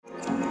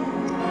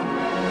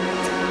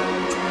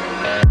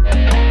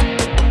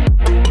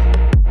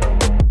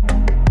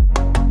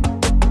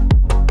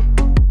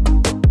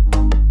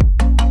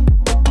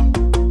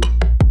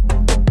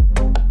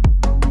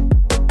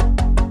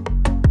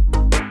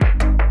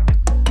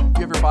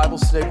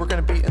Bibles today, we're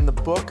going to be in the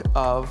book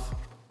of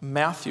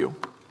Matthew.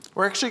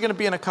 We're actually going to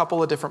be in a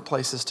couple of different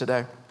places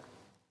today.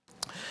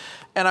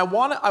 And I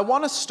want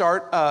to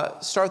start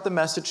the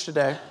message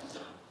today.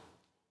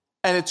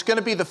 And it's going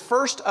to be the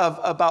first of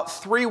about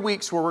 3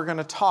 weeks where we're going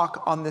to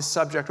talk on this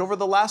subject. Over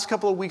the last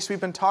couple of weeks,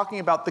 we've been talking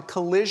about the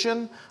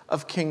collision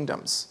of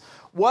kingdoms.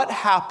 What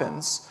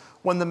happens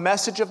when the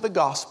message of the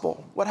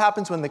gospel, what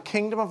happens when the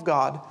kingdom of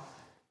God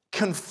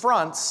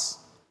confronts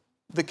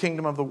the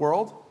kingdom of the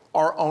world,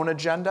 our own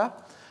agenda,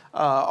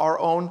 our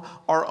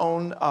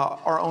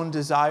own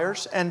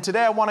desires. And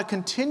today I want to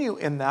continue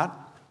in that,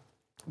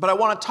 but I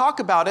want to talk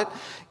about it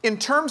in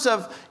terms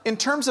of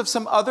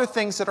some other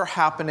things that are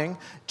happening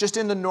just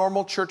in the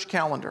normal church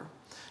calendar.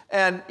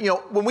 And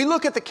when we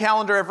look at the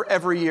calendar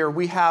every year,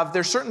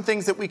 there's certain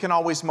things that we can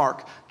always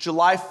mark.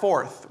 July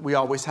 4th, we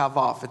always have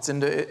off. It's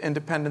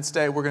Independence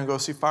Day. We're going to go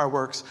see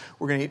fireworks.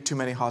 We're going to eat too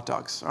many hot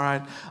dogs. All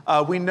right.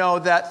 We know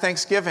that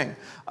Thanksgiving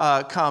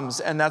comes,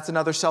 and that's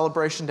another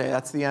celebration day.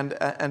 That's the end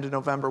of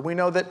November. We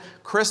know that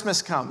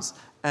Christmas comes,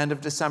 end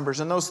of December.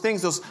 And those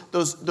things,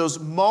 those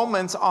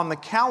moments on the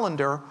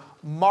calendar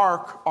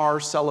mark our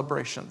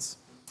celebrations.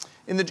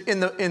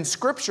 In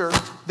Scripture,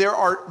 there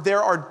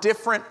are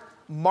different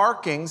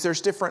markings, there's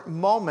different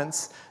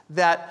moments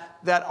that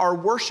our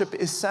worship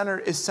is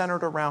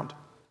centered around.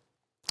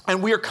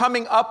 And we are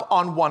coming up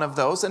on one of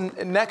those, and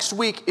next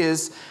week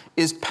is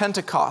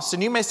Pentecost.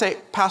 And you may say,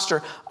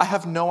 Pastor, I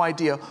have no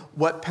idea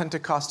what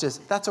Pentecost is.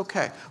 That's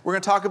okay. We're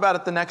going to talk about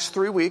it the next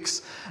 3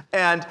 weeks.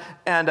 And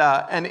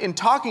in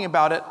talking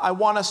about it, I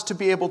want us to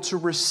be able to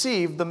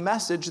receive the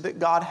message that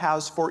God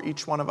has for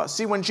each one of us.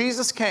 See, when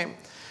Jesus came,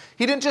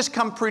 He didn't just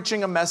come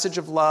preaching a message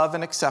of love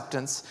and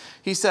acceptance.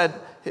 He said,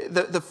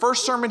 the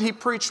first sermon He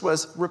preached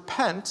was,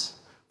 repent,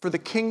 for the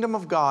kingdom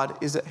of God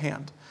is at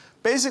hand.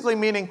 Basically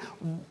meaning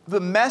the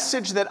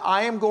message that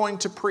I am going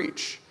to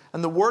preach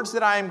and the words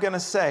that I am going to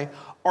say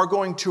are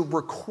going to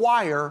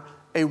require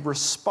a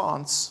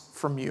response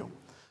from you.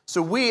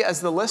 So we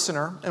as the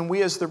listener and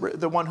we as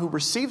the one who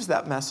receives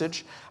that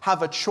message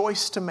have a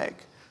choice to make.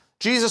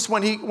 Jesus,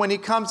 when he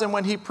comes and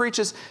when He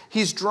preaches,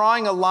 He's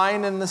drawing a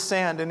line in the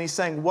sand and He's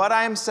saying, what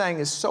I am saying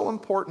is so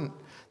important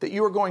that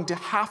you are going to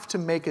have to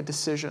make a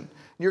decision.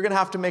 You're going to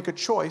have to make a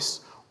choice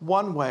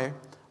one way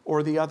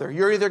or the other.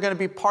 You're either going to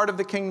be part of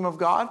the kingdom of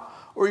God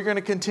or you're going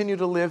to continue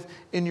to live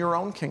in your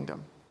own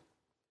kingdom.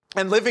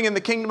 And living in the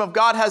kingdom of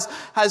God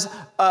has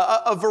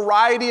a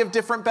variety of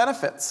different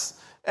benefits.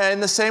 In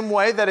the same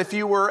way that if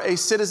you were a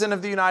citizen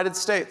of the United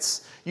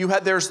States,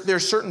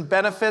 there's certain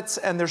benefits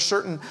and there's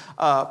certain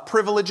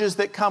privileges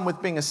that come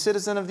with being a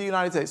citizen of the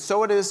United States.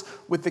 So it is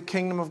with the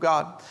kingdom of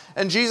God.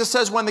 And Jesus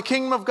says when the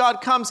kingdom of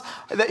God comes,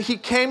 that He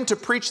came to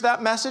preach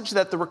that message,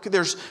 that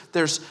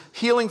there's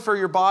healing for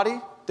your body,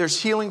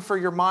 there's healing for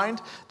your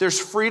mind, there's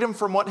freedom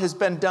from what has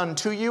been done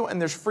to you, and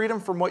there's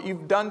freedom from what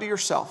you've done to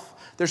yourself.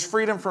 There's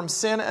freedom from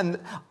sin and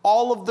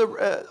all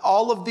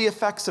of the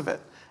effects of it.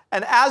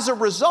 And as a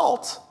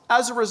result,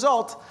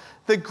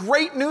 the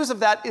great news of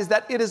that is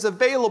that it is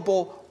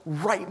available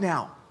right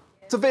now.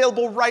 It's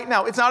available right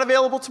now. It's not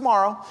available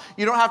tomorrow.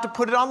 You don't have to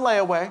put it on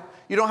layaway.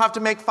 You don't have to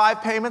make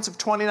 5 payments of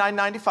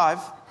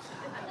 $29.95.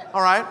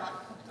 All right?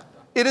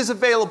 It is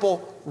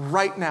available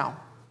right now.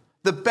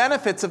 The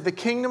benefits of the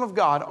kingdom of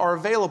God are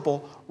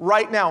available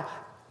right now.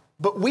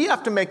 But we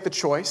have to make the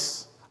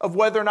choice of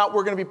whether or not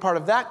we're going to be part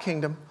of that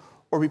kingdom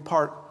or be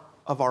part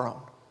of our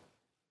own.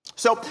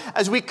 So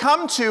as we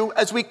come to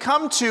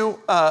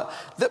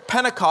the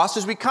Pentecost,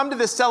 as we come to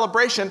this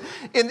celebration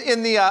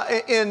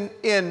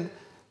in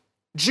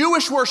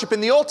Jewish worship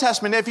in the Old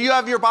Testament, if you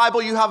have your Bible,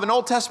 you have an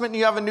Old Testament and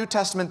you have a New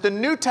Testament. The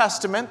New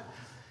Testament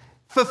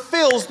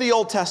fulfills the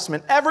Old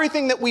Testament.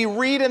 Everything that we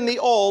read in the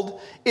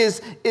Old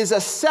is a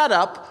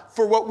setup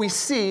for what we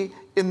see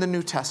in the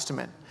New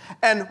Testament.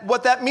 And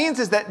what that means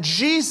is that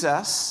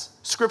Jesus,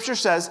 Scripture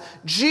says,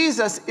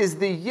 Jesus is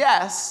the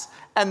yes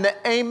and the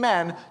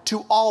amen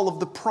to all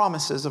of the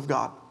promises of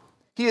God.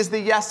 He is the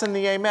yes and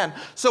the amen.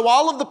 So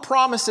all of the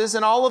promises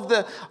and all of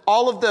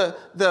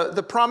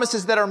the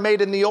promises that are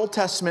made in the Old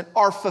Testament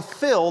are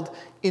fulfilled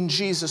in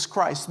Jesus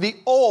Christ. The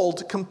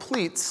old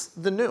completes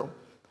the new.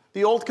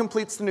 The old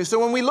completes the new. So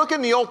when we look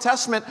in the Old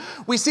Testament,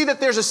 we see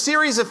that there's a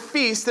series of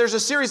feasts, there's a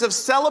series of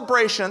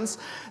celebrations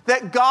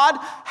that God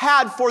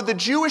had for the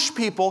Jewish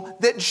people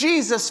that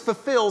Jesus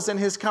fulfills in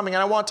His coming.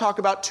 And I want to talk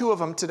about 2 of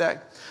them today.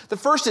 The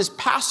first is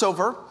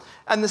Passover,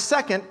 and the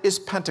second is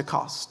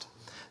Pentecost.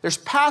 There's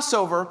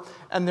Passover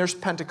and there's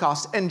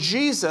Pentecost, and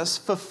Jesus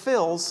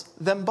fulfills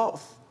them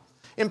both.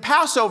 In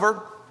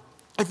Passover,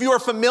 if you're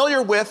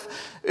familiar with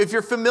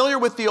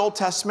the Old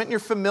Testament, you're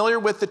familiar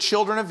with the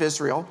children of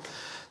Israel.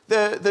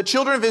 The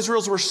children of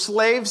Israel were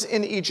slaves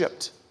in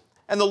Egypt,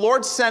 and the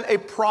Lord sent a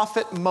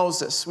prophet,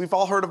 Moses. We've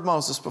all heard of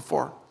Moses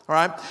before, all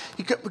right?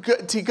 He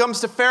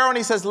comes to Pharaoh and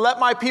he says, let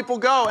my people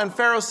go. And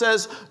Pharaoh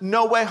says,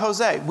 no way,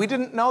 Jose. We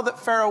didn't know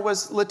that Pharaoh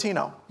was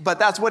Latino, but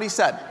that's what he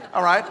said,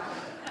 all right?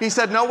 He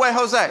said, no way,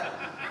 Jose.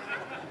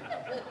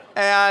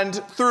 And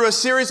through a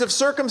series of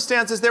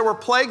circumstances, there were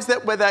plagues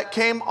that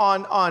came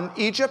on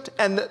Egypt,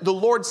 and the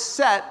Lord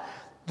set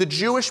the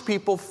Jewish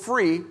people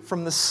free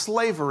from the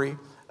slavery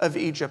of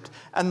Egypt.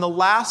 And the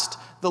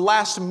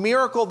last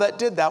miracle that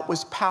did that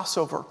was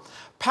Passover.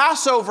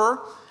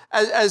 Passover,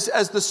 as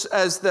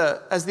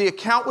the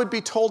account would be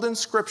told in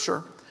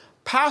Scripture,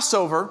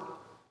 Passover,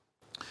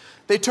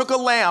 they took a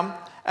lamb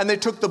and they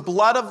took the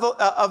blood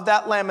of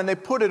that lamb and they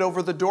put it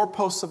over the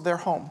doorposts of their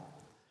home.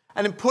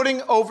 And in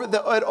putting over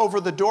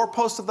the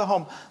doorposts of the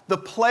home, the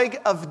plague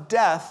of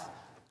death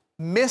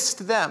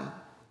missed them.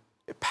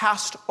 It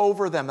passed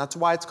over them. That's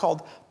why it's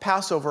called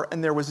Passover,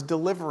 and there was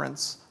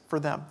deliverance for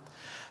them.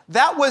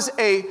 That was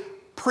a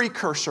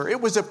precursor. It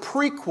was a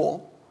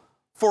prequel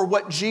for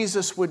what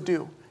Jesus would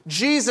do.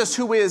 Jesus,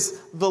 who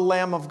is the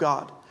Lamb of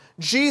God.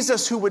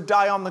 Jesus, who would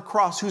die on the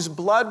cross, whose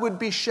blood would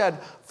be shed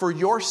for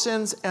your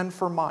sins and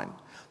for mine.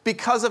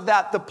 Because of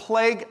that, the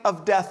plague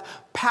of death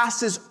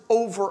passes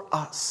over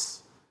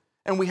us,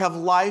 and we have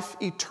life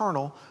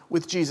eternal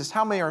with Jesus.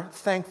 How many are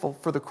thankful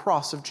for the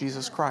cross of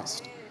Jesus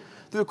Christ?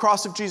 Through the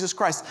cross of Jesus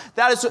Christ.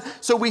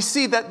 So we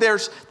see that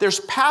there's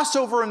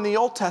Passover in the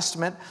Old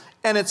Testament,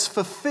 and it's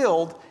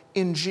fulfilled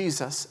in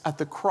Jesus at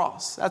the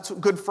cross. That's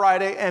Good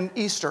Friday and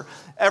Easter.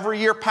 Every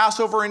year,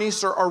 Passover and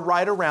Easter are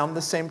right around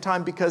the same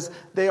time because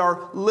they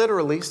are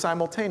literally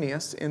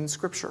simultaneous in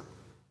Scripture.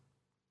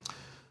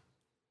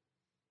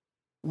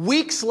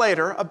 Weeks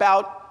later,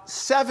 about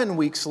 7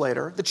 weeks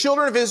later, the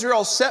children of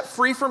Israel set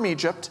free from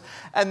Egypt,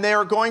 and they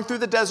are going through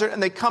the desert,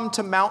 and they come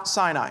to Mount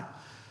Sinai.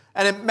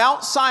 And at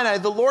Mount Sinai,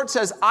 the Lord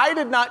says, I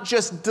did not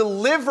just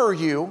deliver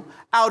you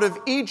out of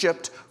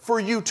Egypt for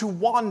you to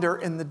wander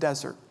in the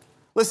desert.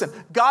 Listen,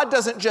 God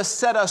doesn't just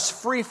set us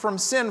free from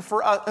sin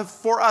for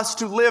us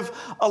to live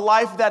a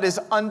life that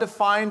is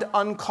undefined,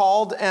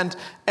 uncalled, and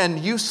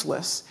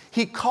useless.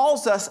 He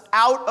calls us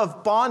out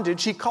of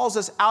bondage. He calls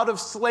us out of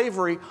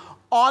slavery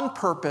on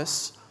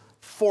purpose,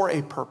 for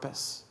a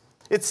purpose.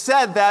 It's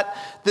said that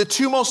the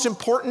two most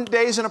important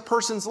days in a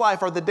person's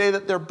life are the day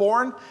that they're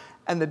born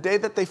and the day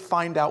that they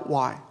find out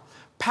why.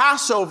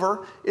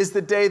 Passover is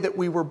the day that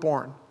we were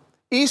born.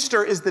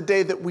 Easter is the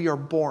day that we are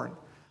born.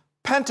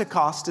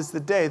 Pentecost is the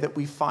day that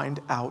we find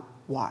out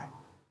why.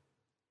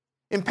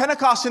 In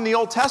Pentecost in the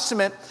Old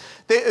Testament,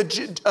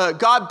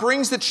 God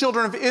brings the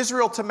children of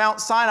Israel to Mount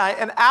Sinai,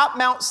 and at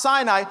Mount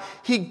Sinai,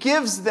 He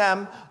gives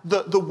them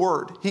the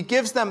word. He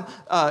gives them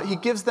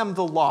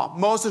the law.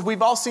 Moses,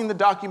 we've all seen the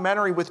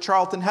documentary with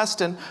Charlton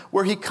Heston,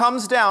 where he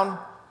comes down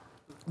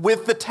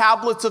with the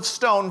tablets of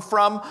stone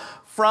from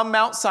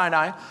Mount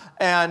Sinai,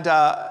 and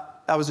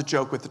that was a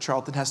joke with the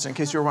Charlton Heston, in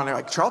case you were wondering,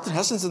 like, Charlton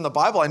Heston's in the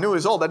Bible? I knew he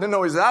was old. I didn't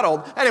know he was that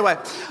old. Anyway,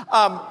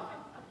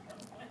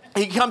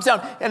 he comes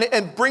down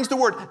and brings the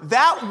word.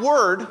 That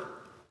word,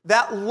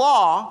 that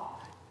law,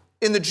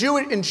 in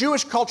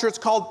Jewish culture, it's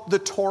called the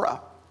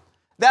Torah.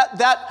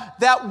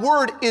 That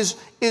word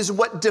is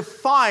what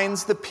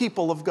defines the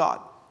people of God.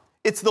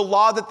 It's the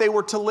law that they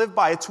were to live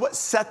by. It's what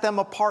set them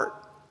apart.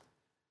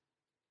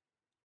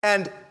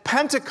 And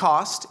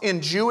Pentecost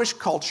in Jewish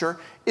culture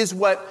is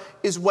what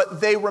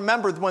they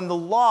remembered when the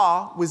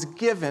law was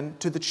given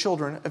to the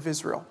children of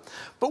Israel.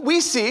 But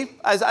we see,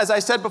 as I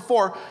said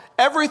before,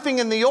 everything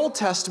in the Old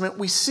Testament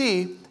we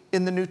see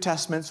in the New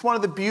Testament. It's one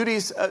of the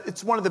beauties,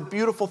 it's one of the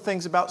beautiful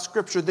things about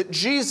Scripture that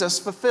Jesus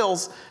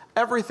fulfills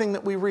everything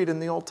that we read in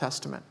the Old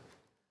Testament.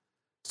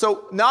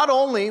 So not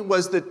only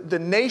was the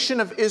nation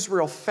of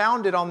Israel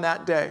founded on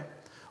that day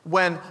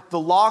when the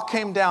law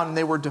came down and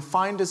they were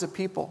defined as a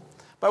people,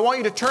 but I want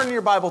you to turn in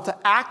your Bible to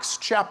Acts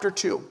chapter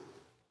 2.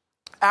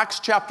 Acts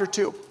chapter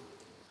 2.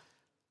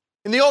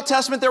 In the Old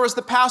Testament, there was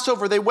the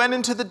Passover. They went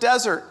into the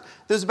desert.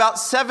 There's about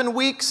 7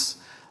 weeks,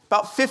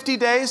 about 50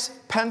 days,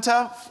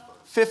 Penta,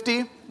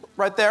 50,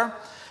 right there.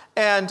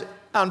 And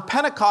on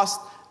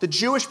Pentecost, the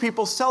Jewish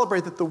people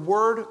celebrate that the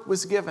word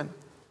was given.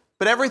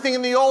 But everything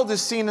in the old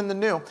is seen in the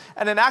new.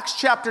 And in Acts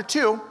chapter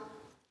 2,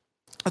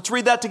 let's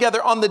read that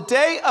together. On the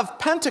day of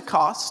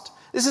Pentecost,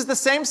 this is the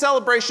same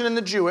celebration in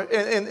the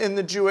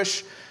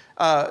Jewish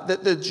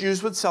that the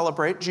Jews would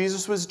celebrate.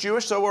 Jesus was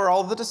Jewish, so were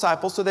all the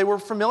disciples, so they were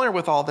familiar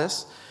with all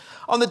this.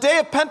 On the day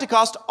of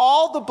Pentecost,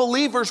 all the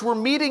believers were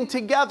meeting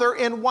together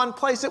in one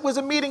place. It was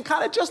a meeting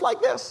kind of just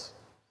like this,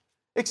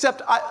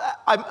 except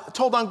I'm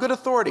told on good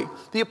authority,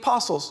 the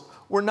apostles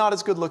were not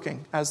as good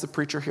looking as the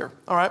preacher here,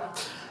 all right?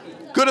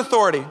 Good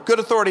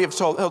authority have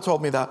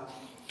told me that.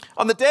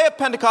 On the day of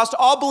Pentecost,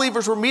 all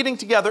believers were meeting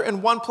together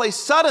in one place.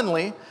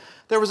 Suddenly,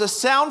 there was a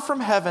sound from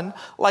heaven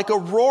like a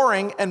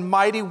roaring and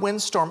mighty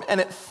windstorm,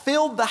 and it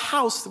filled the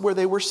house where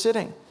they were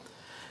sitting.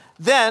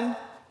 Then,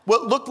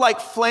 what looked like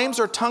flames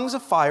or tongues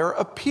of fire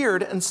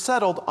appeared and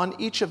settled on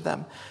each of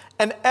them.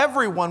 And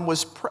everyone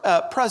was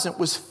present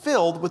was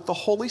filled with the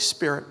Holy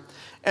Spirit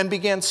and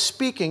began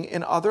speaking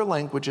in other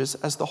languages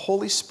as the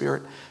Holy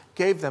Spirit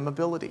gave them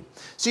ability.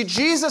 See,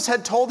 Jesus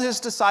had told his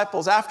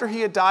disciples after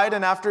he had died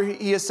and after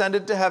he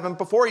ascended to heaven,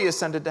 before he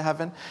ascended to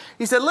heaven,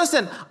 he said,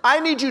 listen, I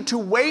need you to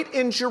wait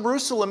in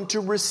Jerusalem to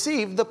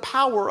receive the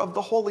power of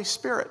the Holy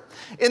Spirit.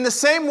 In the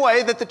same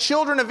way that the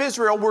children of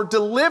Israel were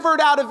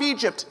delivered out of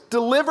Egypt,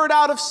 delivered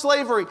out of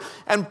slavery,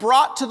 and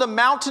brought to the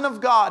mountain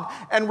of God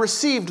and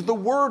received the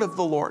word of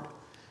the Lord.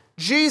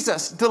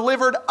 Jesus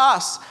delivered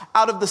us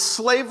out of the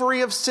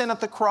slavery of sin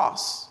at the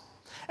cross.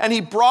 And he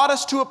brought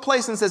us to a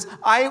place and says,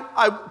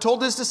 I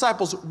told his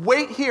disciples,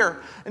 wait here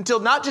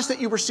until not just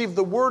that you receive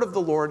the word of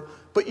the Lord,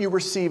 but you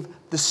receive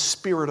the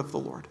Spirit of the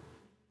Lord.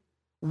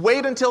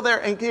 Wait until there.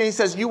 And he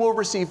says, you will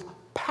receive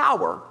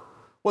power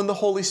when the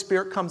Holy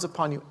Spirit comes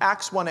upon you.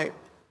 Acts 1:8. You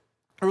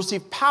will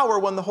receive power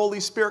when the Holy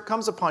Spirit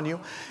comes upon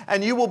you,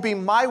 and you will be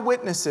my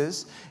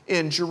witnesses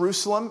in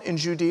Jerusalem, in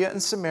Judea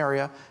and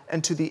Samaria,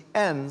 and to the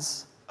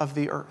ends of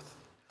the earth.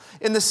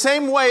 In the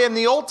same way in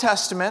the Old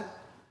Testament,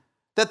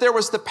 that there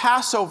was the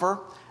Passover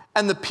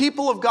and the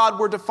people of God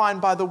were defined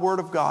by the word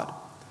of God.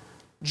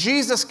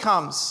 Jesus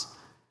comes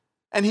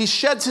and he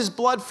sheds his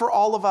blood for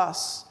all of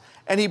us.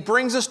 And he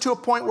brings us to a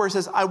point where he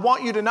says, I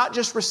want you to not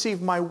just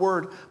receive my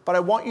word, but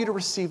I want you to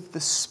receive the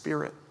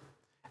Spirit.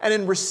 And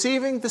in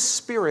receiving the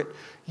Spirit,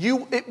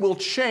 it will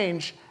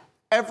change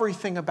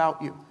everything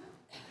about you.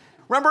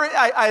 Remember,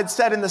 I had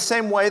said in the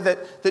same way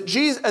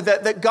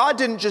that God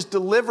didn't just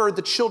deliver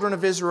the children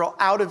of Israel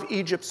out of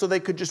Egypt so they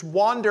could just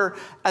wander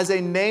as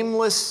a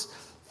nameless,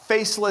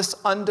 faceless,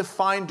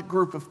 undefined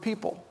group of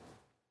people.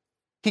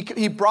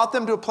 He brought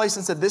them to a place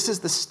and said, this is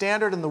the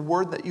standard and the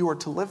word that you are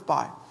to live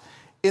by.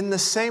 In the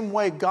same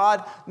way,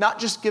 God not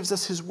just gives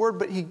us his word,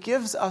 but he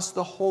gives us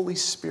the Holy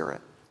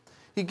Spirit.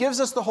 He gives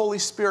us the Holy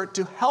Spirit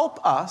to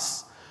help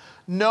us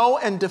know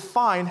and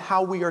define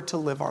how we are to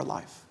live our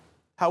life.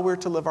 How we're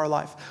to live our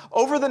life.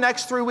 Over the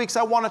next 3 weeks,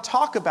 I want to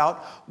talk about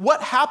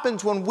what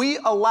happens when we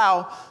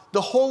allow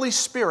the Holy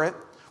Spirit,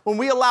 when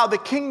we allow the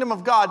kingdom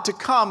of God to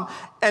come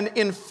and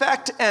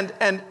infect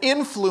and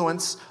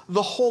influence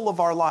the whole of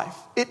our life.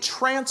 It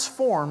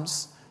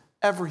transforms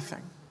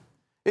everything.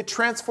 It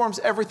transforms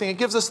everything. It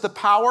gives us the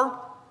power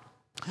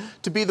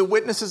to be the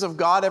witnesses of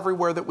God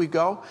everywhere that we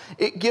go.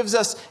 It gives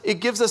us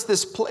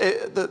this,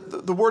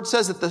 the word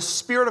says that the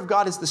Spirit of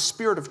God is the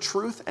Spirit of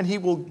truth, and he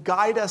will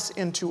guide us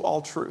into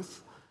all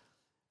truth.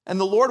 And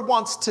the Lord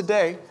wants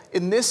today,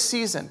 in this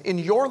season, in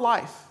your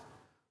life,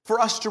 for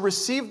us to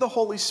receive the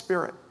Holy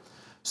Spirit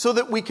so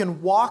that we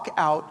can walk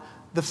out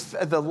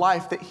the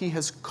life that he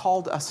has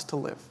called us to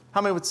live.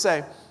 How many would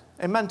say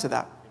amen to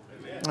that?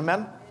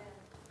 Amen?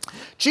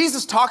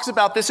 Jesus talks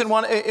about this in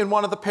one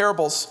of the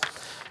parables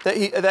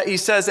that he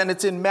says, and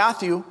it's in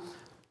Matthew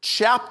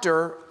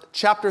chapter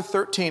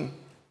 13.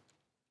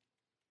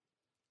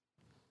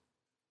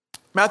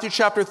 Matthew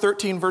chapter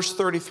 13, verse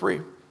 33.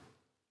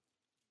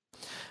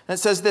 And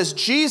it says this,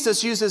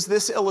 Jesus uses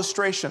this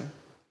illustration.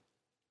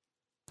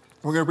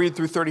 We're going to read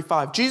through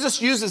 35.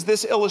 Jesus uses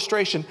this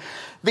illustration.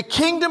 The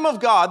kingdom of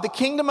God, the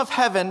kingdom of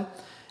heaven,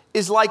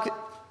 is like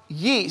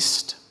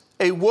yeast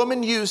a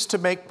woman used to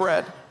make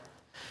bread.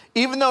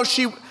 Even though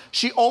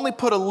she only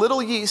put a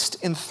little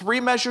yeast in 3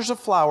 measures of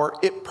flour,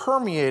 it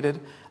permeated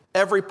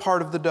every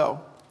part of the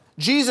dough.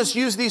 Jesus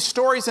used these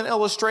stories and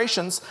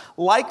illustrations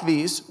like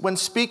these when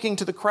speaking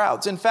to the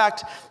crowds. In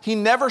fact, he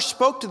never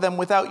spoke to them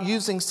without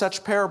using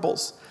such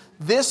parables.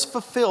 This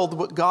fulfilled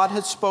what God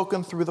had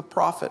spoken through the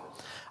prophet.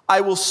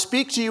 I will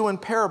speak to you in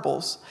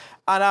parables,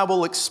 and I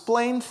will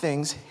explain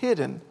things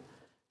hidden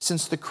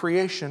since the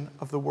creation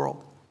of the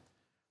world.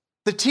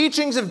 The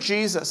teachings of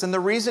Jesus and the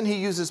reason he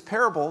uses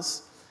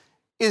parables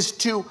is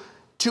to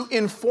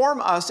inform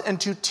us and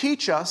to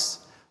teach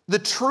us the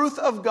truth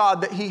of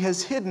God that he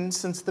has hidden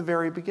since the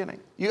very beginning.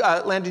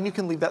 Landon, you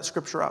can leave that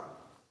scripture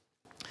up.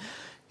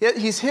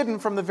 He's hidden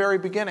from the very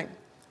beginning.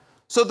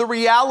 So the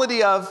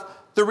reality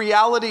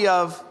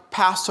of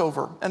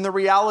Passover and the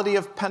reality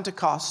of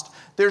Pentecost,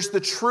 there's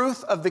the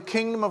truth of the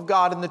kingdom of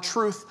God and the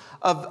truth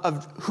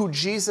of who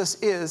Jesus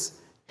is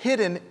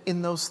hidden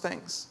in those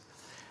things.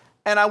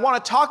 And I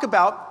want to talk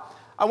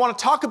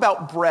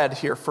about bread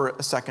here for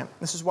a second.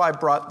 This is why I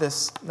brought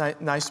this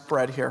nice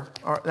bread here.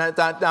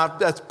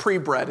 That's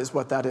pre-bread is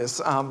what that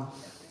is.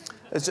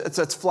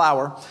 It's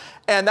flour.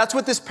 And that's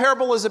what this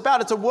parable is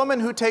about. It's a woman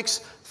who takes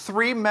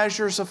 3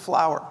 measures of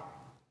flour.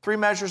 3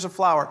 measures of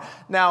flour.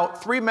 Now,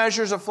 3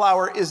 measures of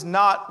flour is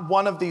not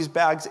one of these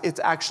bags.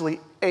 It's actually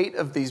 8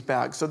 of these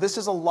bags. So this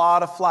is a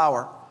lot of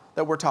flour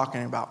that we're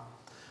talking about.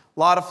 A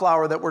lot of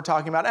flour that we're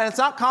talking about. And it's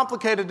not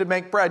complicated to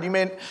make bread. You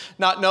may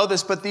not know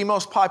this, but the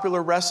most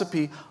popular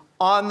recipe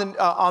on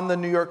the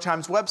New York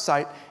Times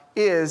website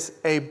is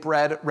a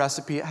bread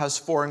recipe. It has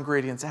 4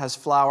 ingredients. It has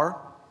flour,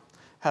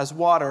 has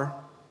water,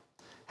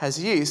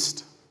 has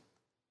yeast,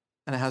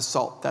 and it has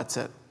salt. That's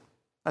it.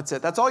 That's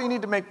it. That's all you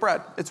need to make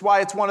bread. It's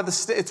why it's one of the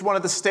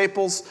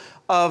staples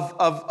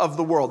of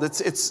the world.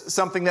 It's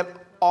something that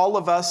all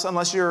of us,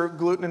 unless you're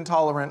gluten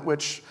intolerant,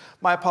 which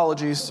my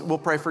apologies, we'll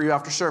pray for you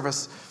after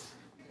service.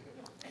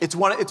 It's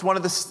one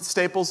of the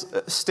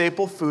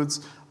staple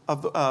foods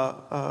of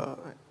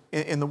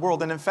in the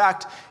world. And in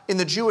fact, in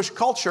the Jewish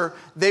culture,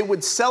 they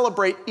would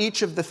celebrate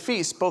each of the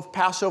feasts, both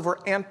Passover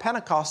and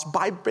Pentecost,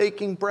 by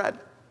baking bread.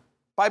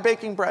 By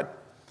baking bread.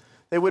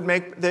 They would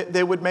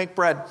make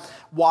bread.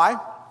 Why?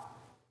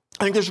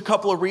 I think there's a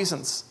couple of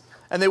reasons.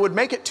 And they would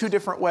make it 2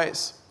 different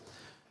ways.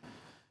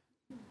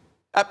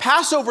 At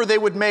Passover, they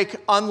would make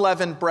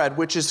unleavened bread,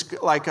 which is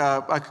like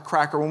a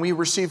cracker. When we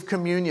receive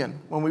communion,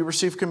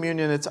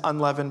 it's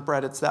unleavened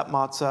bread. It's that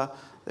matzah,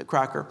 the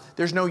cracker.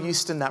 There's no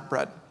yeast in that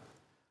bread.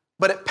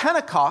 But at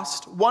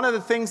Pentecost, one of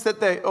the things that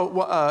they,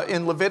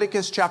 in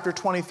Leviticus chapter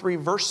 23,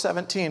 verse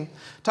 17,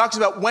 talks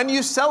about when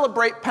you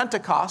celebrate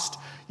Pentecost,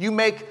 you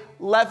make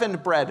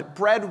leavened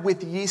bread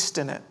with yeast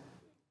in it.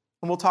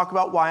 And we'll talk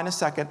about why in a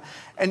second.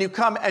 And you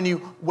come and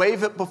you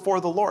wave it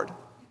before the Lord.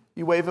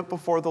 You wave it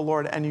before the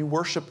Lord and you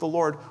worship the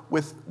Lord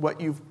with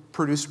what you've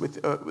produced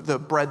with the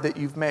bread that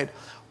you've made.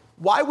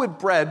 Why would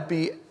bread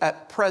be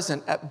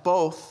present at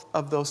both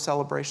of those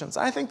celebrations?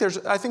 I think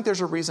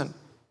there's a reason.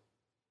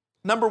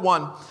 Number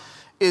one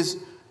is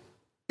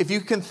if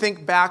you can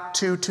think back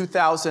to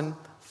 2,000,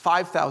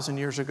 5,000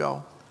 years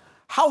ago,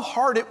 how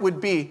hard it would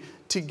be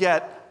to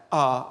get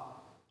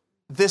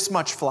this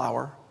much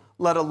flour,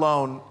 let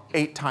alone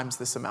 8 times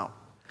this amount.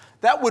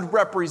 That would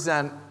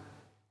represent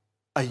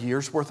a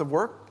year's worth of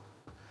work.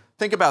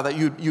 Think about that.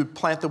 You'd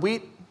plant the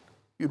wheat,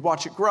 you'd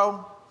watch it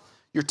grow,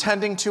 you're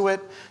tending to it,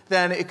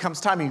 then it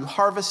comes time and you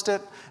harvest it,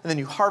 and then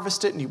you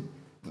harvest it and you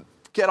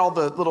get all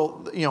the little,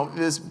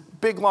 this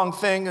big long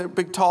thing, a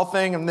big tall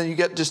thing, and then you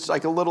get just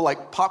like a little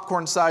like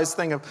popcorn sized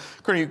thing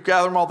of corn. You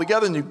gather them all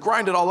together and you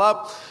grind it all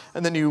up,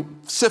 and then you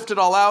sift it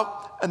all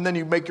out, and then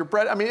you make your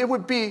bread. I mean, it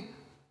would be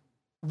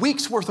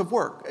weeks worth of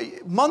work,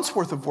 months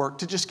worth of work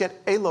to just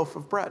get a loaf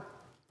of bread.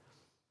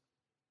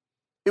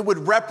 It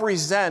would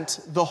represent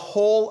the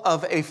whole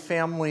of a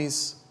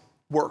family's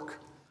work.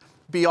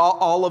 Be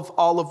all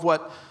of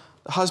what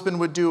the husband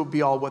would do, it would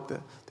be all what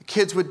the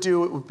kids would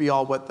do, it would be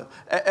all what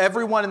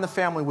everyone in the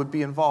family would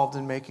be involved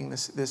in making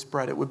this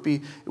bread. It would be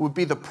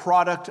the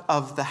product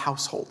of the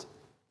household,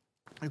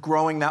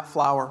 growing that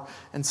flour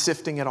and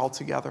sifting it all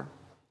together.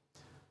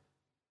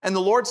 And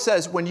the Lord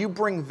says, when you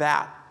bring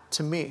that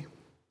to me,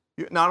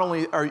 not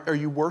only are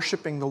you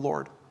worshiping the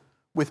Lord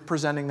with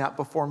presenting that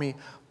before me,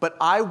 but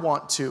I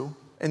want to,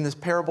 in this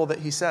parable that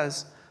he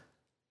says,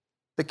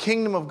 the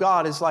kingdom of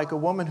God is like a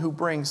woman who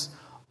brings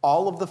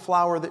all of the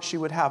flour that she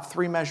would have,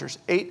 3 measures,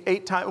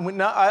 8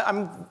 times.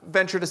 I'm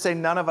venture to say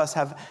none of us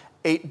have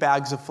 8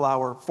 bags of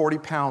flour, 40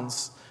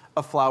 pounds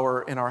of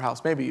flour in our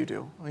house. Maybe you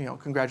do.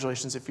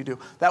 Congratulations if you do.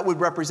 That would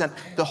represent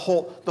the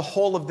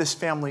whole of this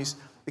family's.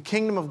 The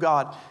kingdom of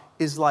God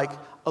is like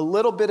a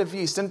little bit of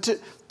yeast, and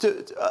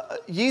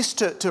yeast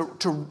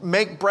to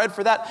make bread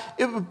for that,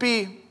 it would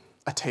be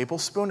a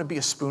tablespoon. It'd be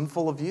a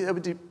spoonful of yeast. It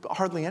would do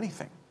hardly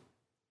anything.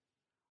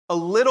 A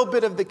little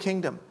bit of the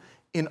kingdom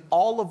in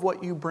all of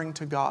what you bring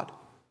to God.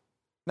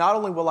 Not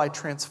only will I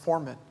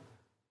transform it,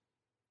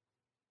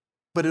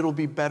 but it'll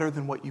be better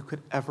than what you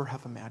could ever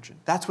have imagined.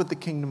 That's what the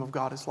kingdom of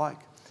God is like.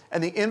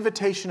 And the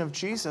invitation of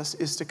Jesus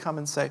is to come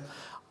and say,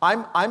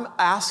 I'm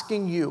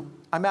asking you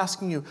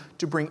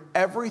to bring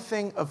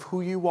everything of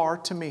who you are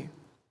to me.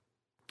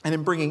 And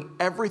in bringing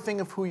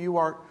everything of who you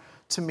are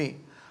to me,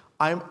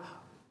 I'm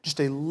just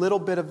a little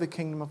bit of the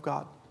kingdom of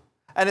God.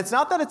 And it's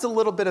not that it's a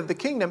little bit of the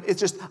kingdom, it's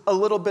just a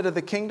little bit of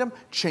the kingdom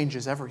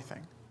changes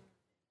everything.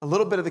 A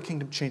little bit of the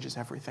kingdom changes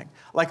everything.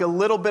 Like a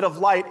little bit of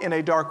light in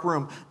a dark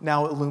room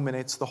now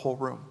illuminates the whole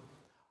room.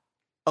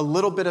 A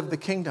little bit of the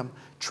kingdom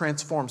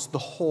transforms the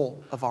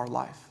whole of our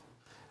life.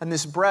 And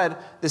this bread,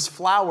 this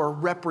flour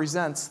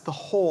represents the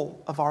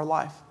whole of our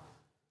life.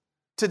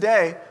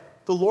 Today,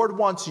 the Lord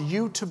wants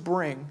you to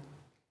bring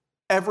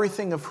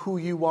everything of who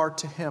you are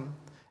to him.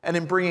 And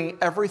in bringing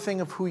everything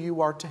of who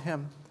you are to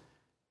him,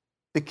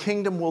 the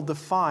kingdom will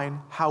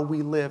define how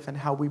we live and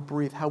how we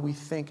breathe, how we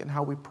think and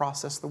how we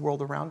process the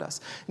world around us.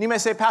 And you may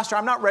say, Pastor,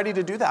 I'm not ready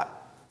to do that.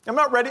 I'm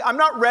not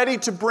ready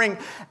to bring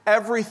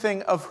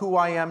everything of who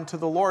I am to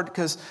the Lord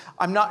because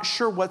I'm not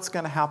sure what's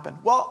going to happen.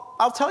 Well,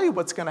 I'll tell you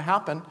what's going to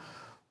happen.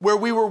 Where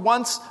we were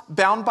once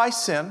bound by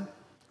sin,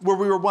 where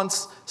we were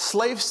once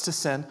slaves to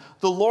sin,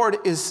 the Lord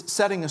is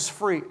setting us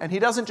free. And he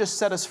doesn't just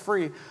set us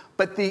free,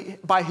 but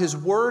by his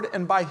word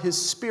and by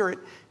his spirit,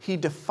 he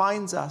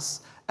defines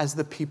us as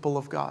the people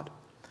of God.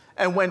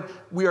 And when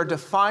we are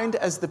defined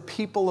as the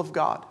people of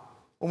God,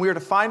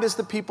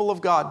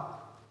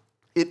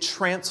 it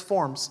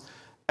transforms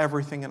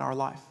everything in our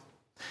life.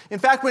 In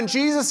fact, when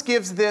Jesus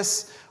gives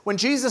this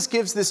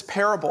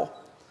parable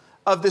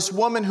of this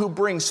woman who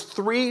brings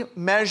 3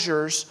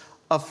 measures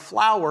of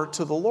flour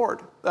to the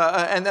Lord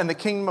and the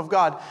kingdom of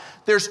God,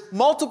 there's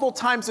multiple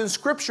times in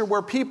Scripture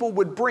where people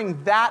would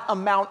bring that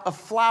amount of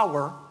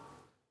flour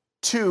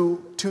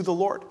to the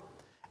Lord.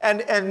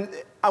 And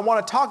I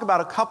want to talk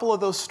about a couple of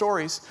those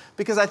stories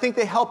because I think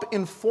they help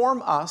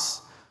inform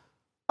us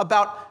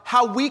about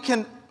how we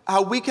can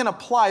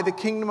apply the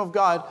kingdom of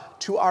God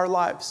to our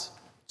lives.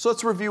 So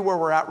let's review where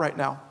we're at right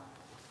now.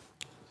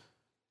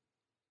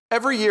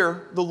 Every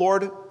year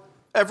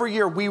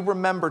we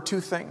remember 2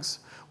 things.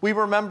 We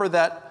remember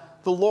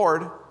that the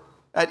Lord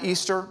at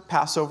Easter,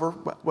 Passover,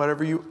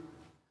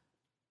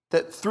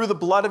 that through the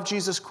blood of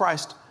Jesus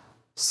Christ,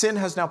 sin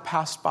has now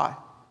passed by.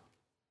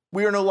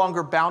 We are no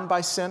longer bound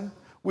by sin.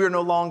 We are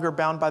no longer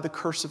bound by the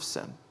curse of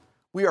sin.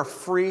 We are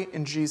free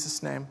in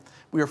Jesus' name.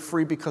 We are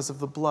free because of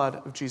the blood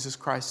of Jesus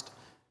Christ.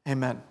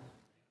 Amen.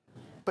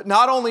 But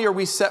not only are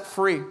we set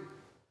free,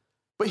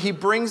 but he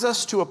brings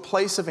us to a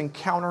place of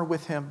encounter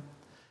with him.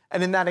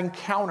 And in that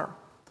encounter,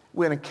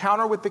 we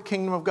encounter with the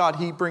kingdom of God,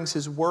 he brings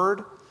his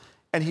word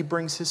and he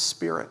brings his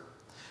spirit.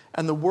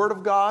 And the word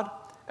of God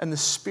and the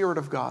spirit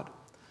of God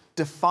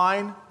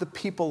define the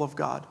people of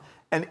God.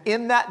 And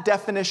in that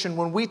definition,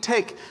 when we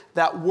take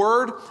that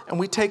word and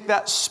we take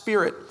that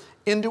spirit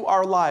into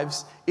our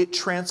lives, it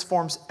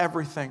transforms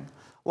everything,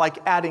 like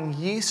adding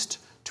yeast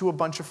to a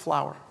bunch of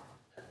flour.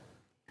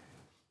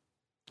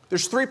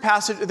 There's three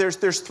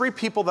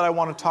people that I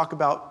want to talk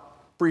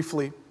about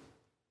briefly,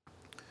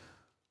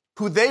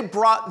 who they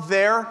brought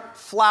their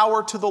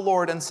flour to the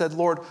Lord and said,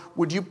 Lord,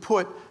 would you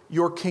put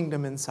your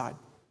kingdom inside?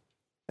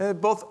 And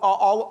both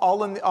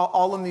all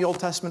in the Old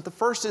Testament. The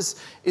first is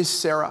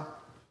Sarah.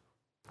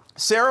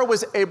 Sarah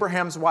was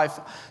Abraham's wife.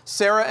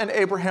 Sarah and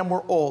Abraham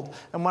were old.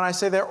 And when I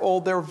say they're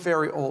old, they're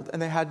very old,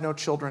 and they had no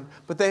children.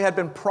 But they had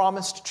been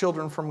promised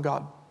children from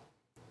God.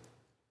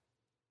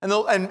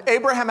 And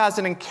Abraham has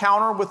an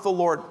encounter with the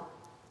Lord.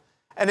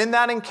 And in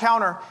that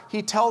encounter,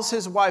 he tells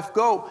his wife,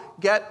 go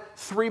get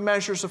 3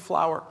 measures of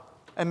flour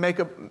and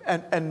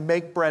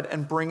make bread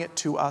and bring it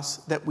to us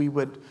that we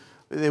would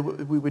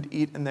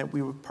eat and that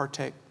we would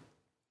partake.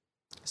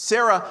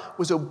 Sarah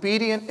was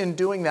obedient in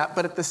doing that,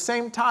 but at the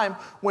same time,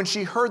 when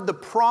she heard the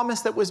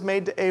promise that was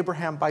made to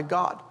Abraham by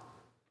God,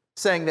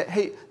 saying that,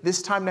 hey,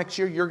 this time next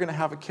year, you're going to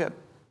have a kid,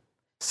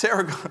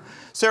 Sarah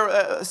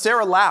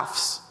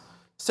laughs.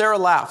 Sarah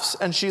laughs,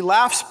 and she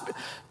laughs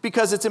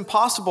because it's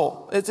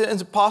impossible. It's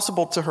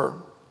impossible to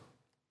her.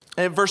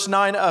 And verse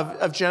 9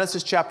 of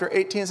Genesis chapter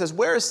 18 says,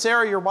 where is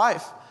Sarah, your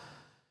wife?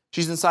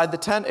 She's inside the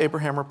tent,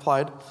 Abraham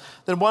replied.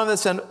 Then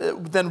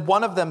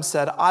one of them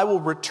said, I will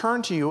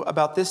return to you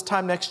about this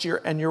time next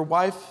year, and your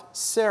wife,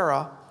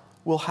 Sarah,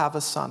 will have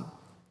a son.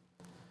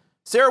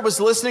 Sarah was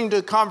listening to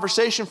a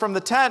conversation from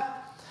the tent.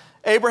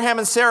 Abraham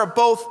and Sarah,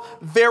 both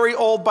very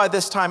old by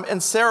this time,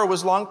 and Sarah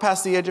was long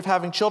past the age of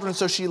having children,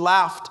 so she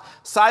laughed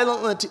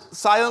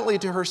silently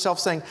to herself,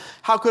 saying,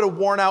 how could a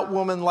worn-out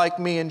woman like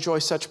me enjoy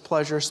such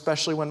pleasure,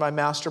 especially when my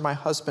master, my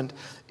husband,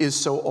 is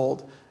so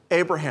old?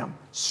 Abraham,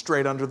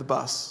 straight under the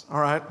bus, all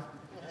right?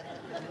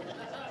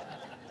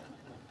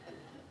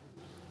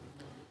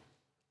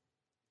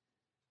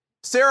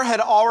 Sarah had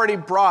already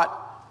brought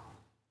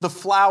the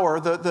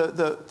flour,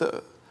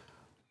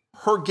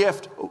 her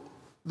gift,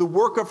 the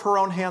work of her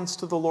own hands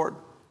to the Lord.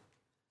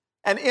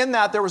 And in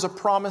that, there was a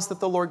promise that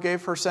the Lord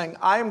gave her, saying,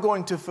 I am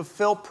going to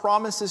fulfill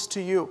promises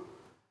to you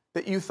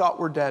that you thought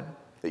were dead,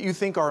 that you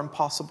think are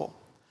impossible.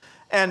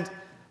 And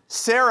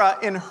Sarah,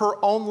 in her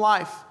own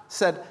life,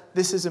 said,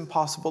 this is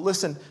impossible.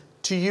 Listen,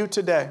 to you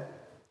today,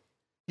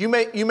 you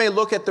may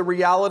look at the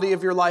reality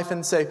of your life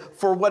and say,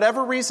 for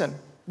whatever reason,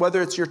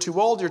 whether it's you're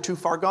too old, you're too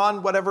far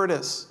gone, whatever it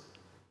is,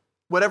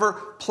 whatever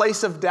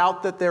place of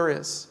doubt that there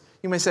is,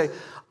 you may say,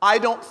 I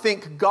don't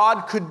think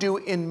God could do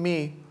in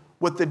me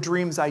what the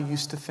dreams I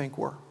used to think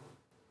were.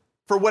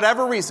 For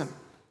whatever reason.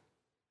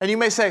 And you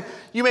may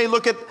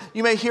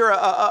hear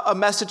a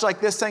message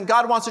like this saying,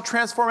 God wants to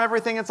transform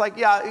everything. It's like,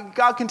 yeah,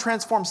 God can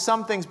transform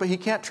some things, but he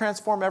can't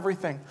transform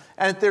everything.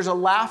 And there's a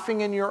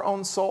laughing in your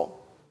own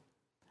soul.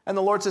 And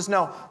the Lord says,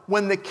 no,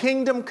 when the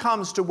kingdom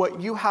comes to what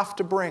you have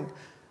to bring,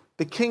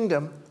 the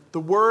kingdom,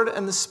 the word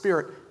and the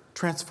spirit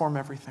transform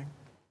everything.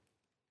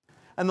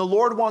 And the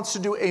Lord wants to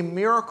do a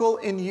miracle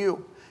in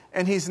you.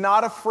 And he's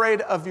not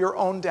afraid of your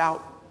own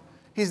doubt.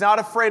 He's not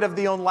afraid of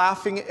the own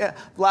laughing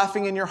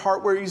in your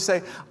heart where you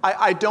say,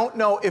 I don't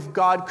know if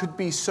God could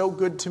be so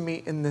good to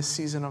me in this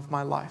season of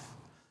my life.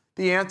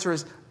 The answer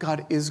is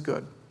God is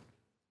good.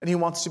 And he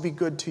wants to be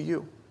good to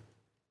you.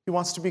 He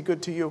wants to be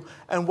good to you.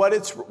 And what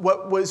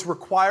was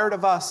required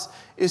of us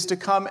is to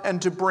come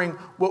and to bring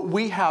what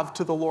we have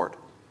to the Lord.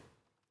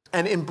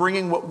 And in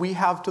bringing what we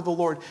have to the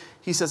Lord,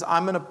 he says,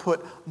 I'm going to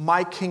put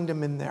my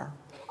kingdom in there.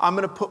 I'm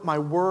going to put my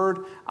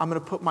word, I'm going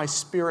to put my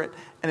spirit,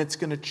 and it's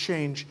going to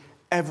change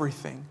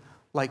everything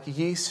like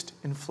yeast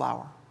in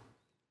flour.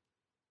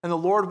 And the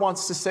Lord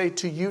wants to say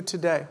to you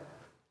today,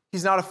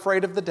 he's not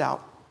afraid of the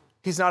doubt.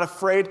 He's not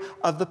afraid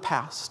of the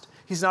past.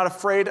 He's not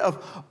afraid of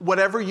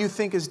whatever you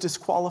think is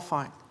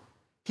disqualifying.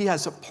 He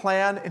has a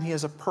plan and he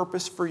has a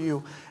purpose for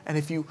you. And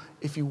if you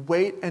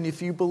wait and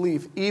if you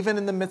believe, even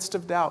in the midst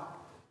of doubt,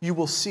 you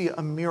will see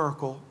a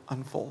miracle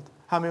unfold.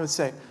 How many would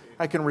say,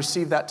 I can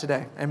receive that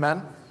today?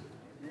 Amen?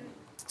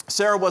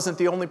 Sarah wasn't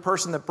the only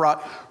person that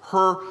brought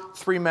her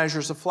 3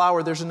 measures of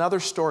flour. There's another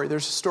story.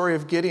 There's a story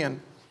of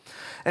Gideon.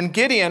 And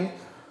Gideon,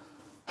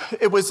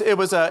 it was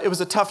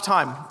a tough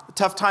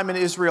time in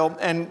Israel.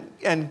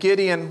 And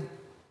Gideon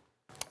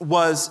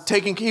was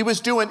doing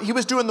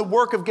the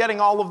work of getting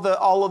all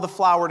of the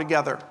flour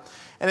together.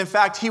 And in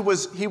fact, he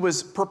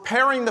was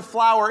preparing the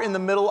flour in the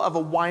middle of a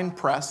wine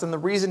press. And the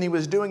reason he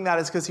was doing that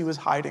is because he was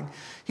hiding.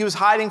 He was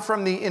hiding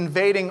from the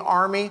invading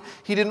army.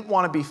 He didn't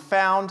want to be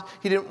found.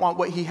 He didn't want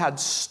what he had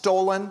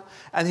stolen.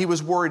 And he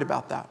was worried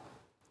about that.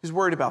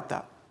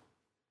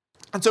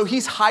 And so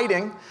he's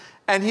hiding,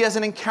 and he has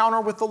an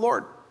encounter with the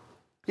Lord.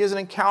 He has an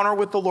encounter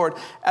with the Lord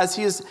as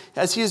he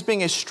is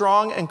being a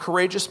strong and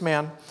courageous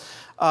man.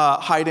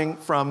 hiding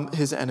from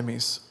his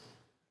enemies.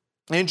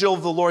 The angel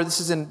of the Lord, this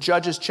is in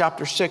Judges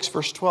chapter 6,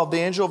 verse 12. The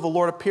angel of the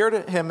Lord appeared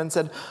to him and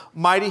said,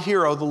 "Mighty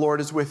hero, the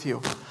Lord is with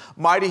you."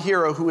 Mighty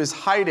hero who is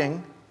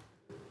hiding,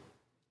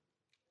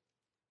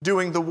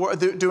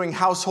 doing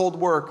household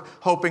work,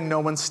 hoping no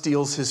one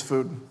steals his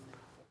food.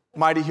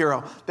 Mighty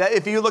hero. That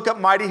if you look up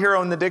mighty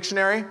hero in the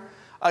dictionary,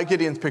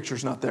 Gideon's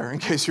picture's not there, in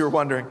case you were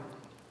wondering.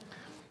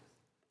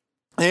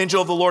 The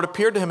angel of the Lord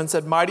appeared to him and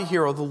said, "Mighty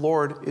hero, the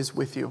Lord is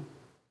with you."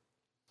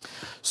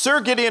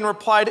 Sir, Gideon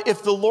replied,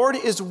 "If the Lord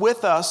is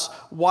with us,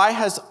 why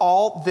has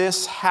all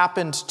this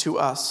happened to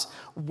us?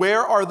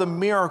 Where are the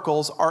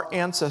miracles our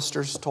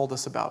ancestors told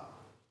us about?"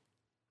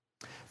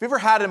 Have you ever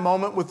had a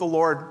moment with the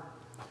Lord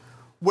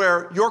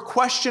where your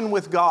question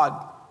with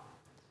God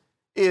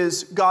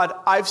is, "God,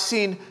 I've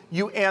seen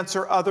you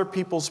answer other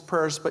people's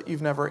prayers, but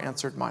you've never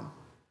answered mine.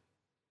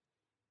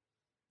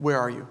 Where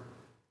are you?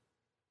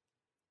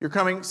 You're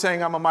coming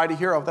saying I'm a mighty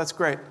hero. That's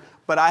great.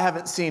 But I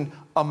haven't seen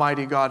a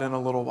mighty God in a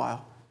little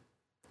while."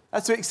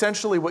 That's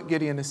essentially what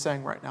Gideon is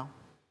saying right now.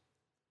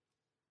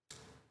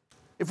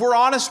 If we're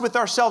honest with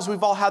ourselves,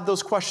 we've all had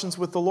those questions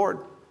with the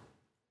Lord.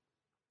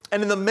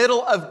 And in the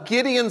middle of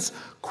Gideon's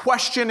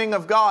questioning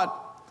of God,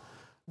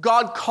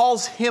 God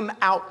calls him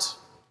out.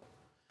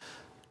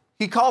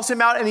 He calls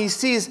him out and he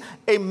sees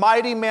a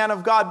mighty man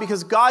of God,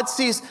 because God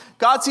sees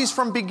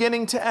from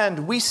beginning to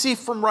end. We see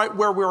from right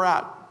where we're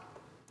at.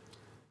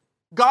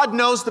 God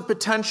knows the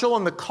potential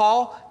and the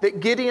call that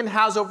Gideon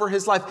has over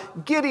his life.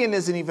 Gideon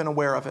isn't even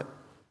aware of it.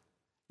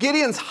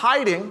 Gideon's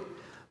hiding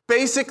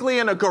basically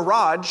in a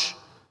garage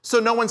so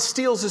no one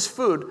steals his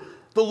food.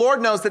 The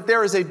Lord knows that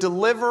there is a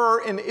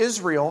deliverer in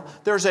Israel.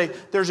 There's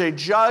a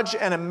judge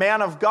and a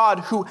man of God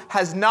who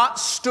has not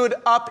stood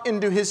up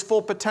into his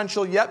full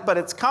potential yet, but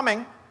it's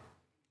coming.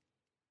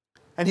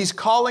 And he's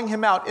calling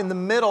him out in the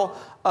middle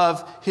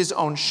of his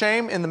own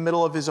shame, in the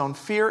middle of his own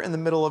fear, in the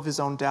middle of his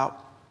own doubt.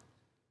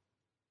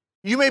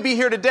 You may be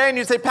here today and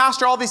you say,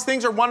 "Pastor, all these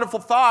things are wonderful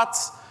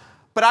thoughts,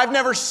 but I've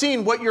never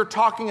seen what you're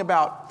talking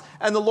about."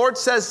 And the Lord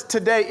says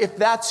today, if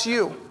that's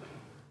you,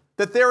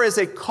 that there is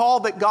a call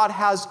that God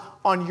has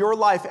on your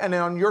life and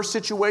on your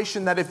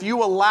situation, that if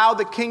you allow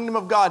the kingdom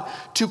of God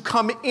to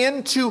come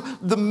into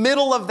the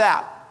middle of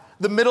that,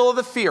 the middle of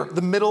the fear,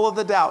 the middle of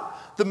the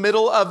doubt, the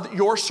middle of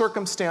your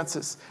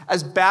circumstances,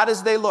 as bad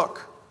as they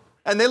look,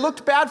 and they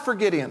looked bad for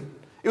Gideon.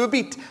 It would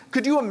be,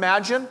 could you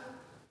imagine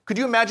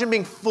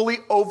being fully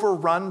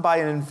overrun by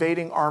an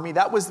invading army?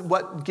 That was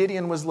what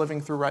Gideon was living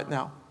through right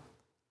now.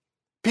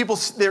 People,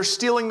 they're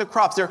stealing the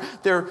crops.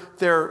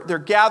 They're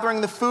gathering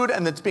the food,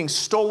 and it's being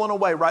stolen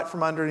away right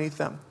from underneath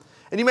them.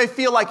 And you may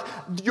feel like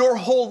your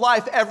whole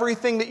life,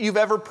 everything that you've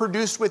ever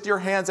produced with your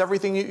hands,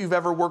 everything that you've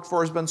ever worked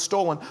for has been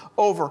stolen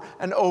over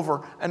and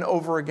over and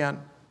over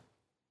again.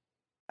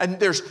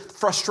 And there's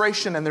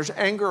frustration and there's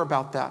anger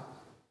about that.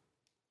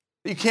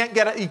 You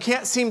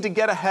can't seem to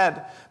get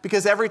ahead,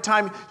 because every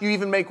time you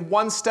even make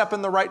one step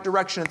in the right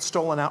direction, it's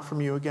stolen out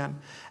from you again.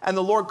 And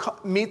the Lord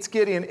meets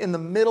Gideon in the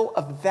middle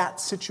of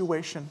that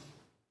situation,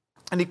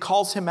 and he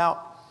calls him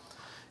out.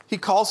 He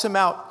calls him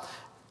out.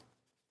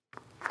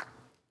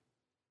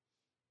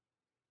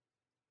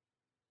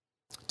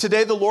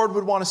 Today, the Lord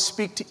would want to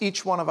speak to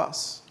each one of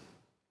us.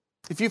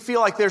 If you feel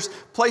like there's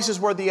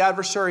places where the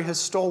adversary has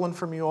stolen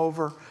from you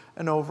over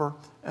and over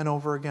and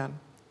over again,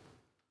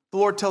 the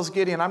Lord tells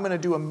Gideon, "I'm going to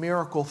do a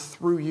miracle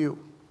through you.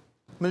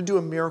 I'm going to do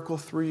a miracle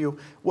through you."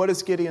 What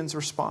is Gideon's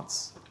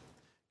response?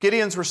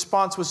 Gideon's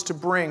response was to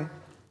bring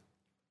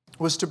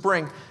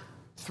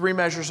 3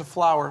 measures of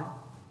flour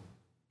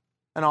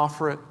and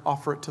offer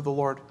it to the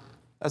Lord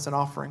as an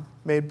offering.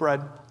 Made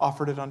bread,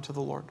 offered it unto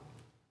the Lord.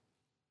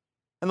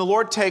 And the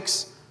Lord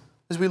takes,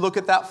 as we look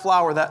at that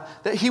flour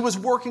that he was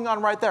working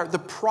on right there, the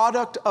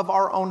product of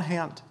our own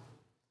hand.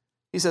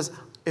 He says,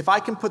 if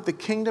I can put the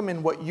kingdom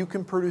in what you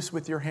can produce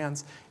with your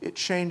hands, it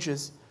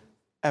changes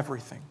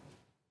everything.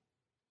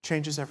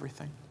 Changes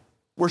everything.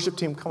 Worship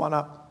team, come on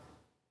up.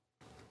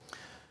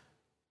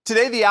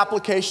 Today, the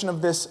application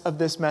of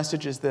this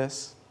message is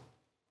this,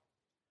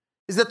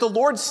 is that the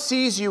Lord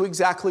sees you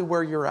exactly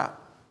where you're at.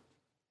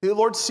 The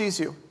Lord sees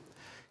you.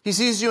 He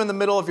sees you in the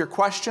middle of your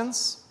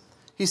questions.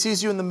 He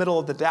sees you in the middle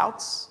of the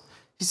doubts.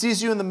 He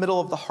sees you in the middle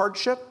of the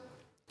hardship.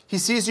 He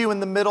sees you in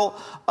the middle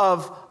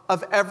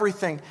of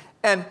everything.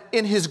 And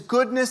in his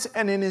goodness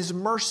and in his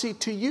mercy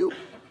to you,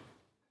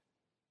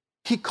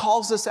 he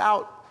calls us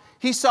out.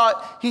 He saw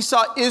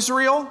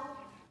Israel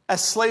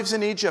as slaves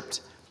in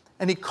Egypt,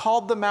 and he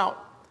called them out,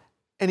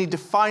 and he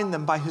defined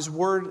them by his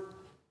word.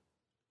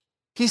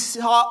 He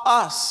saw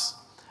us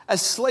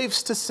as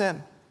slaves to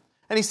sin,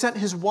 and he sent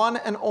his one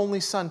and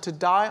only Son to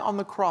die on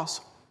the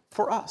cross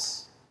for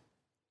us.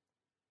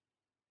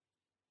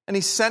 And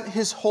he sent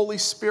his Holy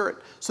Spirit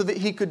so that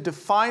he could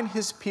define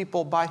his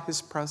people by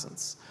his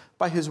presence,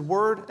 by his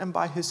word and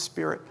by his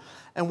Spirit.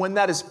 And when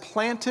that is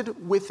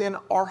planted within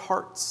our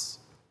hearts,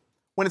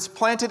 when it's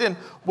planted in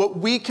what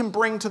we can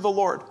bring to the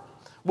Lord,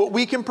 what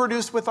we can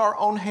produce with our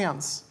own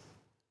hands,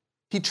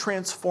 he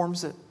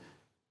transforms it.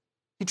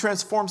 He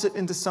transforms it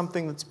into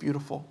something that's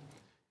beautiful.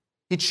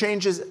 He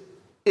changes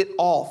it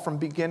all from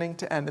beginning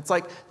to end. It's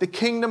like the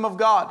kingdom of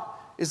God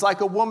is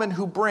like a woman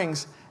who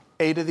brings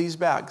 8 of these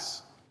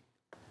bags.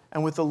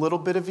 And with a little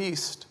bit of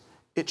yeast,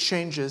 it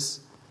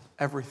changes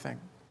everything.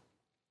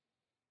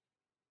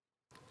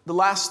 The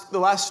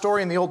last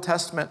story in the Old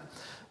Testament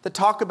that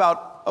talks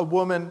about a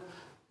woman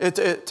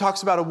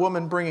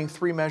bringing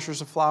 3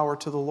 measures of flour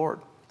to the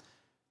Lord.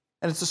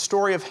 And it's the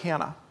story of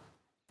Hannah.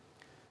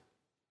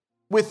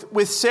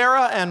 With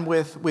Sarah and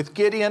with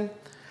Gideon,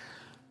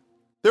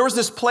 there was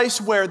this place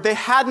where they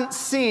hadn't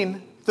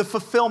seen the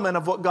fulfillment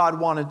of what God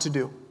wanted to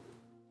do.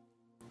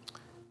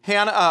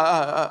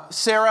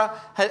 Sarah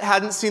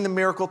hadn't seen the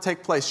miracle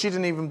take place. She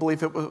didn't even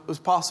believe it was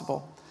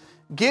possible.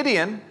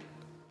 Gideon,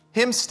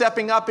 him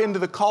stepping up into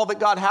the call that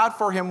God had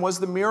for him, was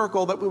the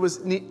miracle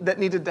that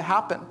needed to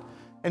happen.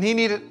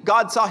 And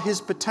God saw his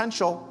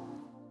potential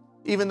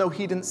even though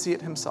he didn't see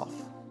it himself.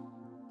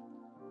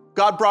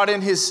 God brought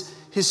in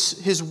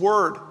his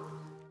word,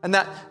 and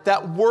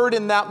that word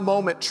in that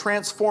moment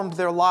transformed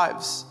their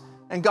lives.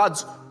 And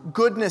God's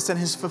goodness and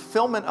his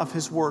fulfillment of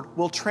his word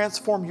will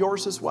transform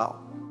yours as well.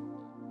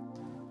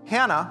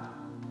 Hannah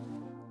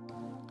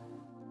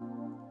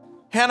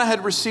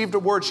had received a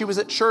word. She was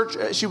at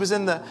church. She was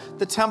in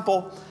the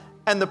temple,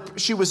 and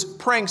she was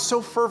praying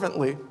so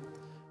fervently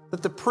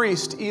that the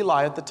priest,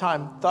 Eli, at the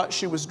time, thought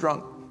she was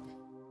drunk.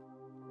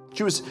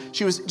 She was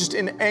just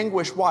in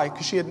anguish. Why?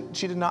 Because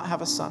she did not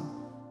have a son.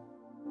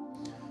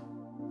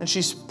 And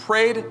she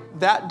prayed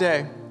that day,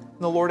 and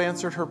the Lord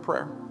answered her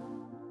prayer.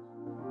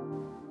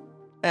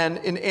 And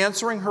in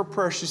answering her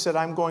prayer, she said,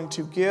 I'm going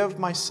to give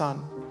my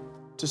son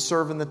to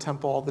serve in the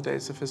temple all the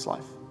days of his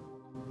life.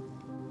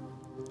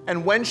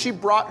 And when she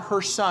brought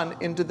her son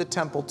into the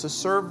temple to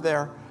serve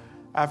there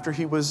after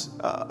he was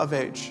of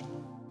age,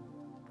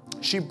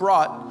 she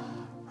brought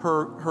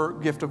her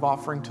gift of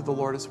offering to the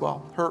Lord as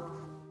well,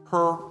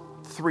 her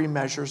 3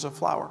 measures of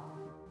flour.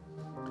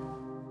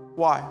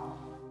 Why?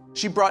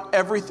 She brought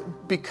everything,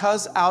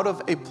 because out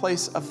of a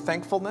place of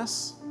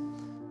thankfulness,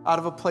 out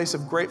of a place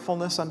of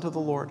gratefulness unto the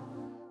Lord,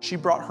 she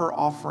brought her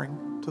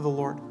offering to the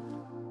Lord.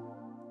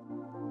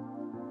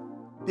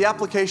 The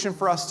application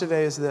for us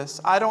today is this.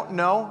 I don't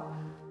know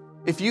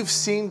if you've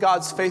seen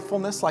God's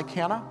faithfulness like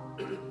Hannah,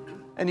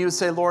 and you would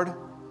say, Lord,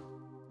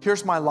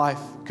 here's my life.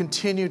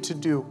 Continue to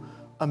do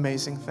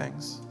amazing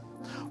things.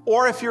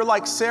 Or if you're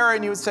like Sarah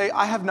and you would say,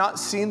 I have not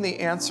seen the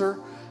answer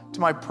to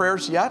my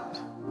prayers yet,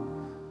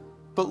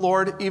 but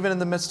Lord, even in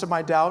the midst of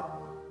my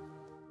doubt,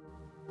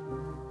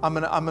 I'm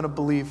gonna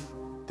believe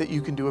that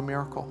you can do a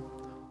miracle.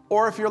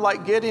 Or if you're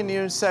like Gideon,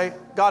 you would say,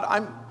 God,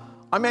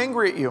 I'm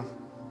angry at you.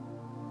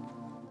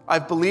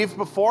 I've believed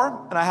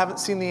before, and I haven't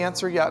seen the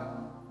answer yet.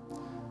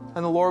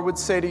 And the Lord would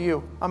say to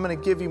you, I'm going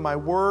to give you my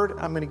word,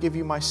 I'm going to give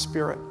you my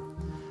spirit.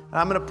 And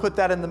I'm going to put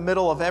that in the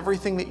middle of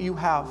everything that you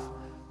have.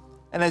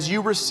 And as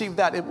you receive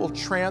that, it will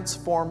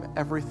transform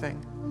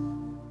everything.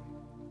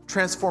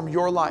 Transform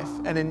your life.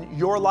 And in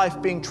your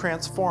life being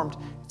transformed,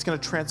 it's going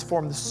to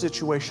transform the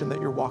situation that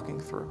you're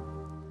walking through.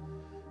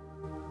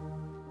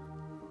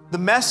 The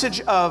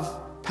message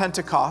of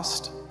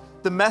Pentecost,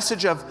 the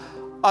message of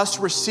us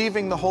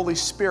receiving the Holy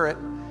Spirit,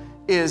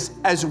 is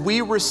as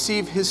we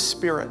receive his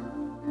Spirit,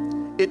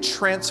 it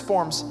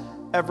transforms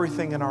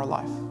everything in our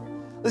life.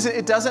 Listen,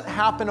 it doesn't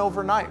happen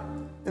overnight.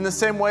 In the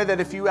same way that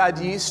if you add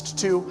yeast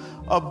to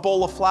a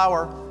bowl of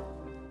flour,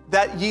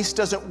 that yeast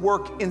doesn't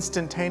work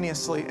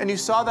instantaneously. And you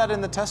saw that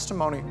in the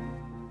testimony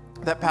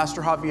that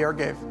Pastor Javier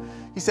gave.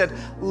 He said,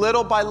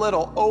 little by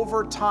little,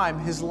 over time,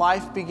 his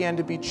life began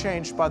to be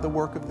changed by the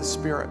work of the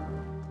Spirit.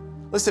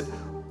 Listen,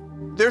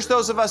 there's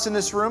those of us in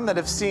this room that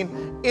have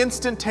seen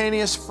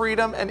instantaneous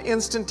freedom and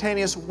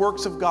instantaneous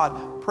works of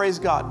God. Praise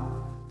God.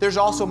 There's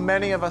also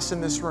many of us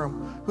in this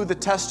room who the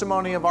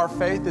testimony of our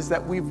faith is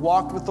that we've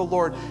walked with the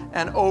Lord,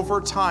 and over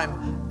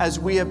time, as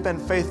we have been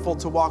faithful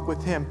to walk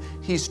with him,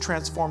 he's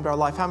transformed our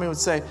life. How many would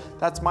say,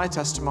 that's my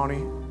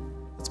testimony?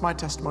 That's my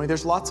testimony.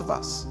 There's lots of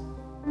us.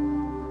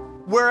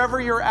 Wherever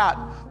you're at,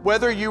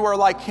 whether you are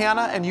like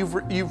Hannah and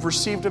you've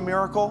received a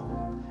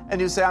miracle, and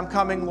you say, I'm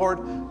coming, Lord,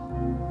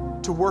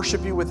 to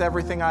worship you with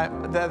everything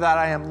that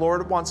I am.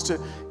 Lord wants to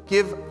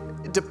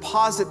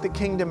deposit the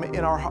kingdom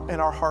in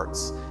our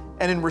hearts.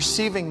 And in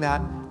receiving that,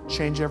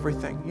 change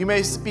everything. You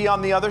may be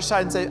on the other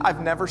side and say,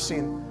 I've never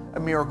seen a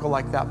miracle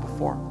like that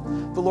before.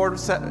 The Lord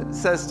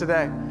says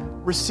today,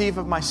 receive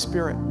of my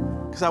Spirit,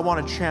 because I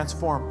want to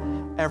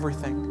transform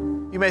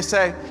everything. You may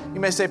say,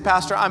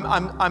 Pastor,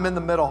 I'm in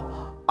the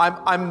middle.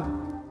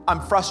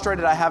 I'm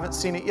frustrated. I haven't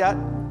seen it yet.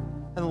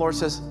 And the Lord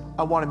says,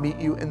 I want to meet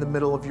you in the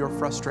middle of your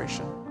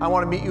frustration. I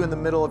want to meet you in the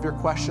middle of your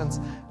questions.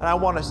 And I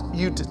want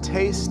you to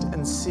taste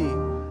and see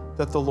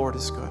that the Lord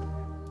is good.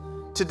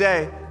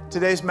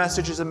 Today's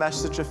message is a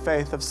message of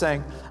faith, of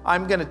saying,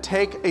 I'm going to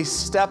take a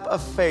step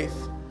of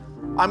faith.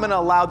 I'm going to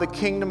allow the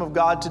kingdom of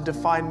God to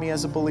define me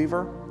as a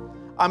believer.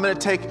 I'm going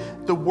to take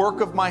the work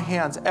of my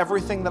hands,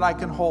 everything that I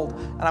can hold,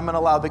 and I'm going to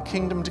allow the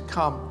kingdom to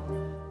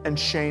come and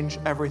change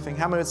everything.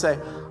 How many would say,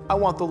 I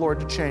want the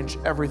Lord to change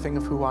everything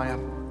of who I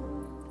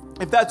am?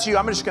 If that's you,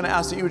 I'm just going to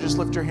ask that you would just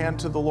lift your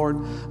hands to the Lord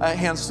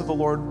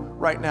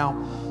right now.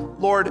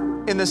 Lord,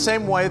 in the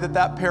same way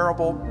that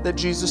parable that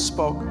Jesus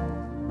spoke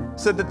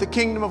said that the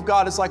kingdom of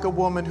God is like a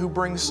woman who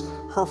brings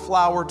her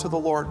flour to the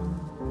Lord.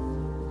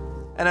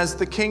 And as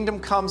the kingdom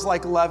comes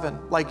like leaven,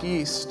 like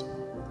yeast,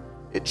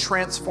 it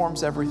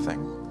transforms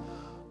everything.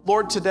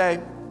 Lord,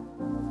 today,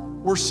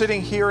 we're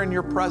sitting here in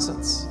your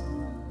presence.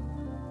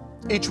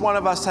 Each one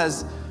of us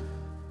has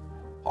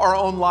our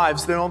own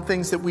lives, their own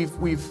things that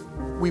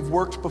we've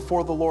worked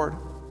before the Lord.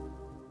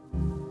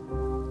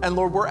 And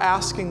Lord, we're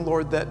asking,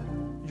 Lord, that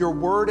your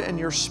word and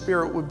your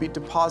spirit would be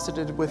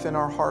deposited within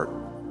our heart.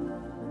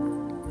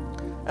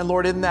 And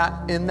Lord, in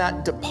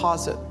that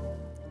deposit,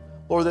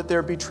 Lord, that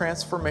there be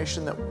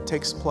transformation that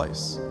takes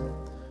place.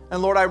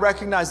 And Lord, I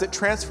recognize that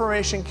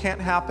transformation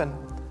can't happen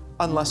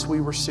unless we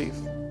receive.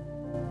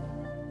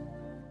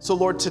 So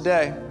Lord,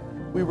 today,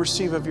 we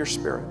receive of your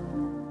spirit.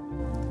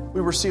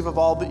 We receive of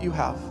all that you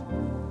have.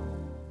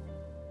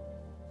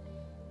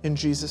 In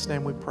Jesus'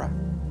 name we pray.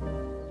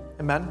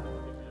 Amen.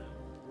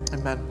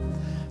 Amen.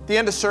 At the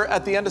end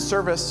of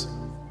service,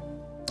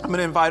 I'm going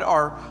to invite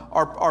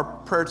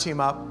our prayer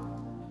team up.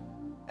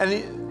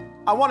 And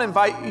I want to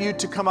invite you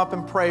to come up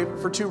and pray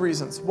for two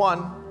reasons.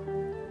 One,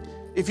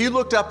 if you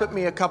looked up at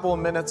me a couple of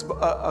minutes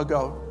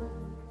ago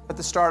at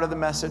the start of the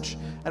message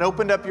and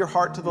opened up your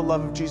heart to the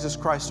love of Jesus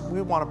Christ,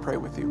 we want to pray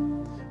with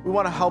you. We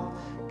want to help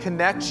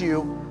connect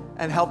you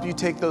and help you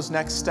take those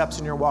next steps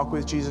in your walk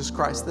with Jesus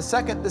Christ. The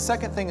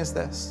second thing is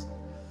this.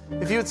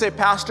 If you would say,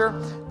 Pastor,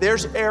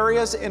 there's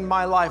areas in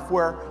my life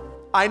where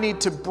I need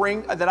to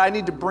bring to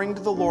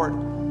the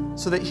Lord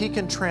so that he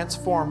can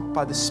transform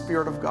by the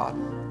Spirit of God.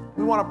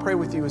 We want to pray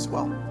with you as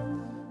well.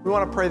 We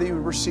want to pray that you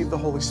would receive the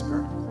Holy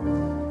Spirit.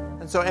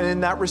 And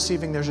in that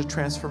receiving, there's a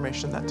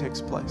transformation that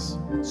takes place.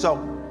 So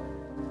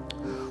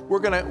we're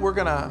gonna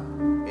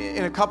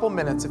in a couple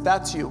minutes, if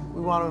that's you,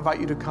 we want to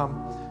invite you to come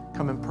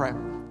and pray.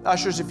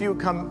 Ushers, if you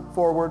would come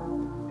forward.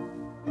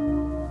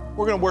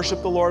 We're going to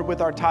worship the Lord with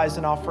our tithes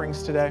and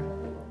offerings today.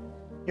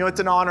 You know,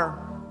 it's an honor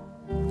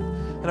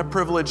and a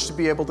privilege to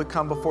be able to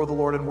come before the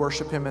Lord and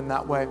worship him in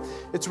that way.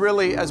 It's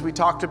really, as we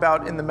talked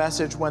about in the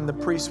message, when the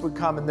priests would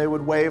come and they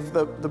would wave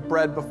the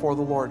bread before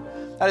the Lord.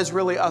 That is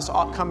really us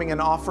coming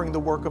and offering the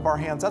work of our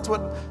hands. That's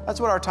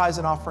what our tithes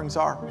and offerings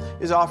are,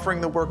 is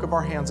offering the work of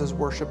our hands as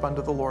worship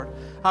unto the Lord.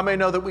 How many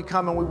know that we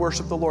come and we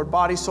worship the Lord,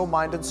 body, soul,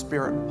 mind, and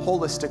spirit,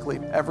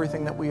 holistically,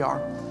 everything that we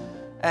are.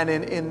 And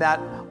in that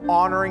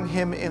honoring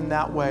him in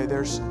that way,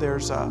 there's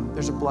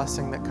a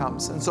blessing that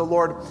comes. And so,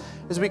 Lord,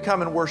 as we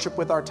come and worship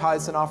with our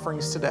tithes and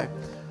offerings today,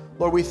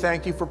 Lord, we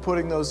thank you for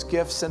putting those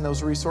gifts and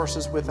those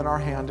resources within our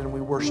hand, and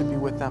we worship you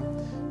with them.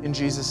 In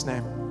Jesus'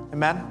 name,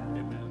 amen?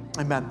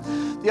 Amen.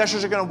 Amen. The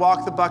ushers are going to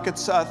walk the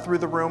buckets through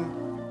the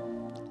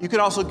room. You can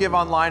also give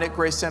online at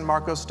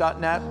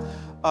gracesanmarcos.net.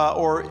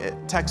 Or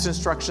text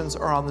instructions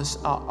are on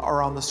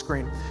the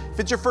screen. If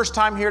it's your first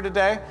time here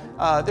today,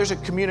 there's a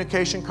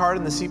communication card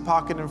in the seat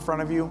pocket in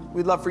front of you.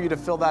 We'd love for you to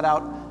fill that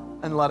out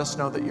and let us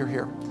know that you're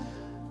here.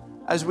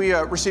 As we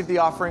receive the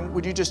offering,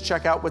 would you just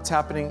check out what's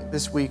happening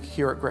this week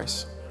here at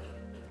Grace?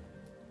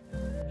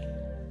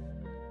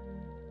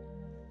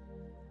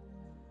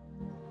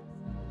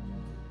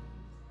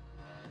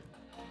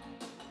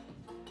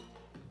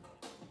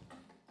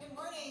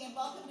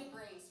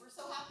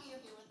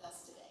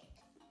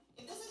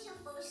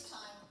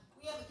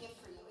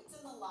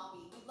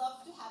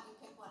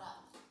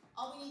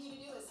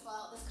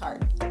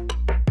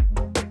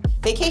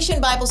 Vacation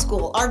Bible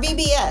School, our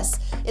VBS.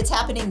 It's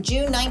happening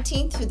June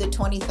 19th through the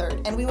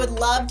 23rd, and we would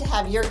love to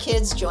have your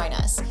kids join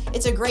us.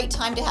 It's a great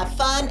time to have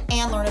fun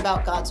and learn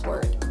about God's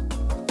Word.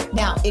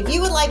 Now, if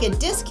you would like a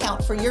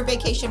discount for your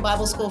Vacation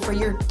Bible School for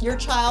your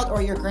child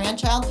or your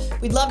grandchild,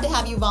 we'd love to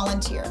have you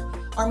volunteer.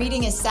 Our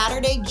meeting is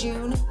Saturday,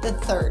 June the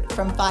 3rd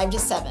from 5 to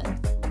 7.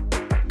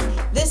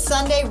 This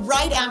Sunday,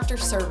 right after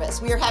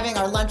service, we are having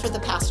our lunch with the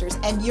pastors,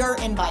 and you're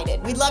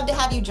invited. We'd love to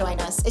have you join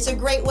us. It's a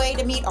great way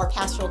to meet our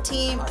pastoral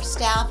team, our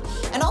staff,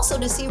 and also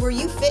to see where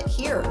you fit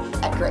here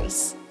at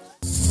Grace.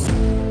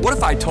 What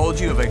if I told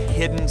you of a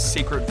hidden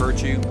secret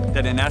virtue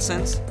that in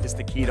essence is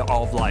the key to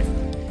all of life?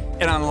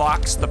 It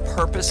unlocks the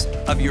purpose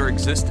of your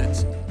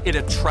existence. It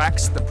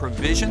attracts the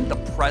provision, the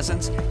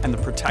presence, and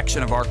the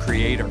protection of our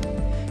Creator.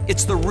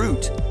 It's the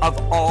root of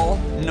all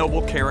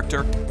noble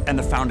character and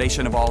the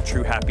foundation of all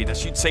true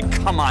happiness. You'd say,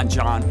 come on,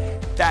 John,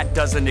 that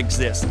doesn't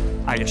exist.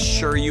 I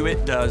assure you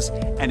it does,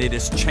 and it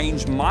has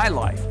changed my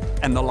life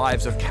and the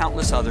lives of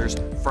countless others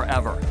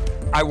forever.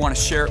 I want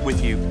to share it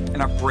with you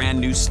in a brand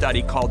new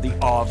study called The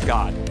Awe of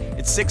God.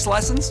 It's 6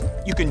 lessons.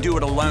 You can do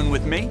it alone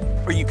with me,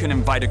 or you can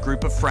invite a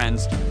group of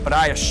friends. But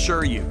I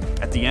assure you,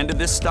 at the end of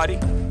this study,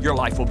 your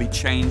life will be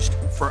changed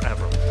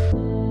forever.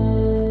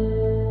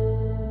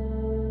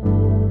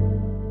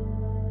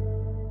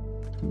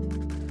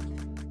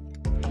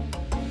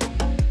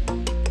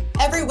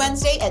 Every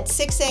Wednesday at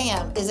 6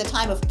 a.m. is a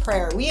time of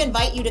prayer. We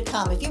invite you to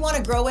come. If you want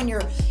to grow in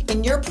your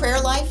prayer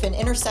life and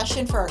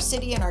intercession for our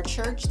city and our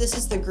church, this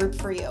is the group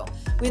for you.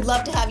 We'd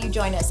love to have you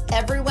join us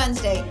every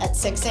Wednesday at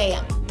 6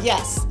 a.m.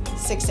 Yes,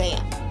 6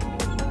 a.m.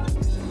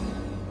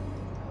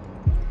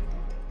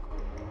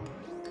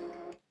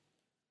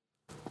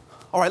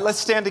 All right, let's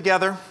stand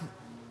together.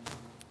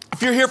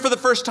 If you're here for the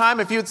first time,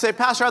 if you would say,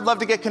 Pastor, I'd love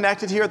to get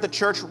connected here at the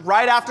church,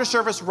 right after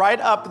service, right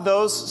up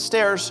those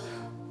stairs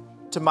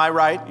to my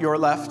right, your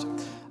left,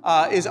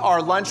 is our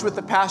lunch with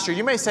the pastor.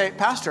 You may say,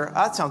 Pastor,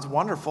 that sounds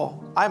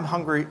wonderful. I'm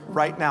hungry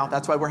right now.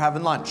 That's why we're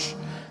having lunch.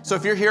 So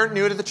if you're here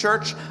new to the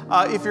church,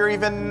 if you're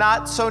even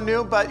not so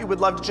new, but you would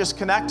love to just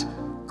connect,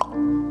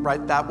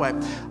 right that way.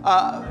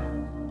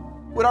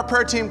 Would our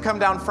prayer team come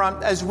down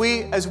front as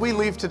we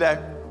leave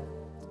today?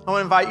 I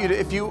want to invite you to,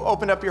 if you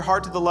open up your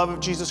heart to the love of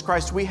Jesus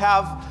Christ, we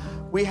have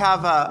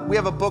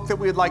a book that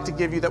we would like to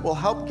give you that will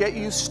help get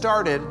you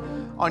started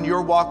on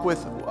your walk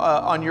with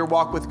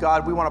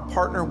God. We want to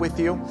partner with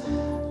you.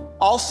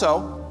 Also,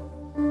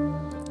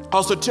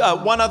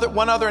 one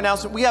other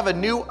announcement. We have a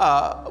new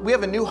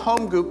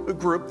home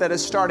group that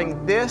is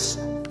starting this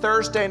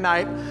Thursday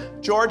night.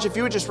 George, if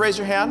you would just raise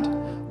your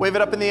hand, wave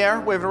it up in the air,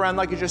 wave it around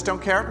like you just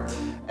don't care.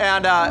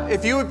 And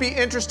if you would be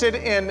interested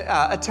in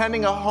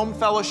attending a home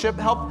fellowship,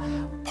 help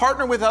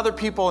partner with other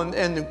people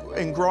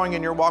in growing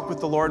in your walk with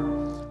the Lord.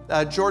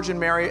 George and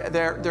Mary,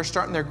 they're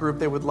starting their group.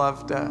 They would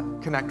love to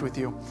connect with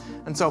you.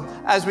 And so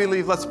as we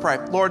leave, let's pray.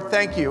 Lord,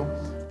 thank you,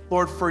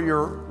 Lord, for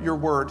your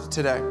word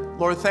today.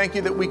 Lord, thank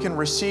you that we can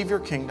receive your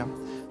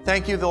kingdom.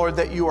 Thank you, Lord,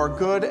 that you are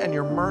good and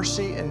your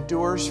mercy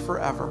endures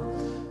forever.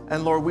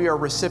 And Lord, we are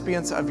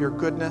recipients of your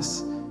goodness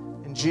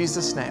in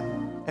Jesus'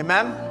 name.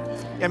 Amen?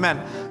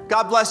 Amen.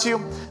 God bless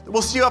you.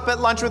 We'll see you up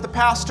at lunch with the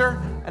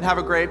pastor, and have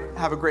a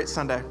great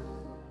Sunday.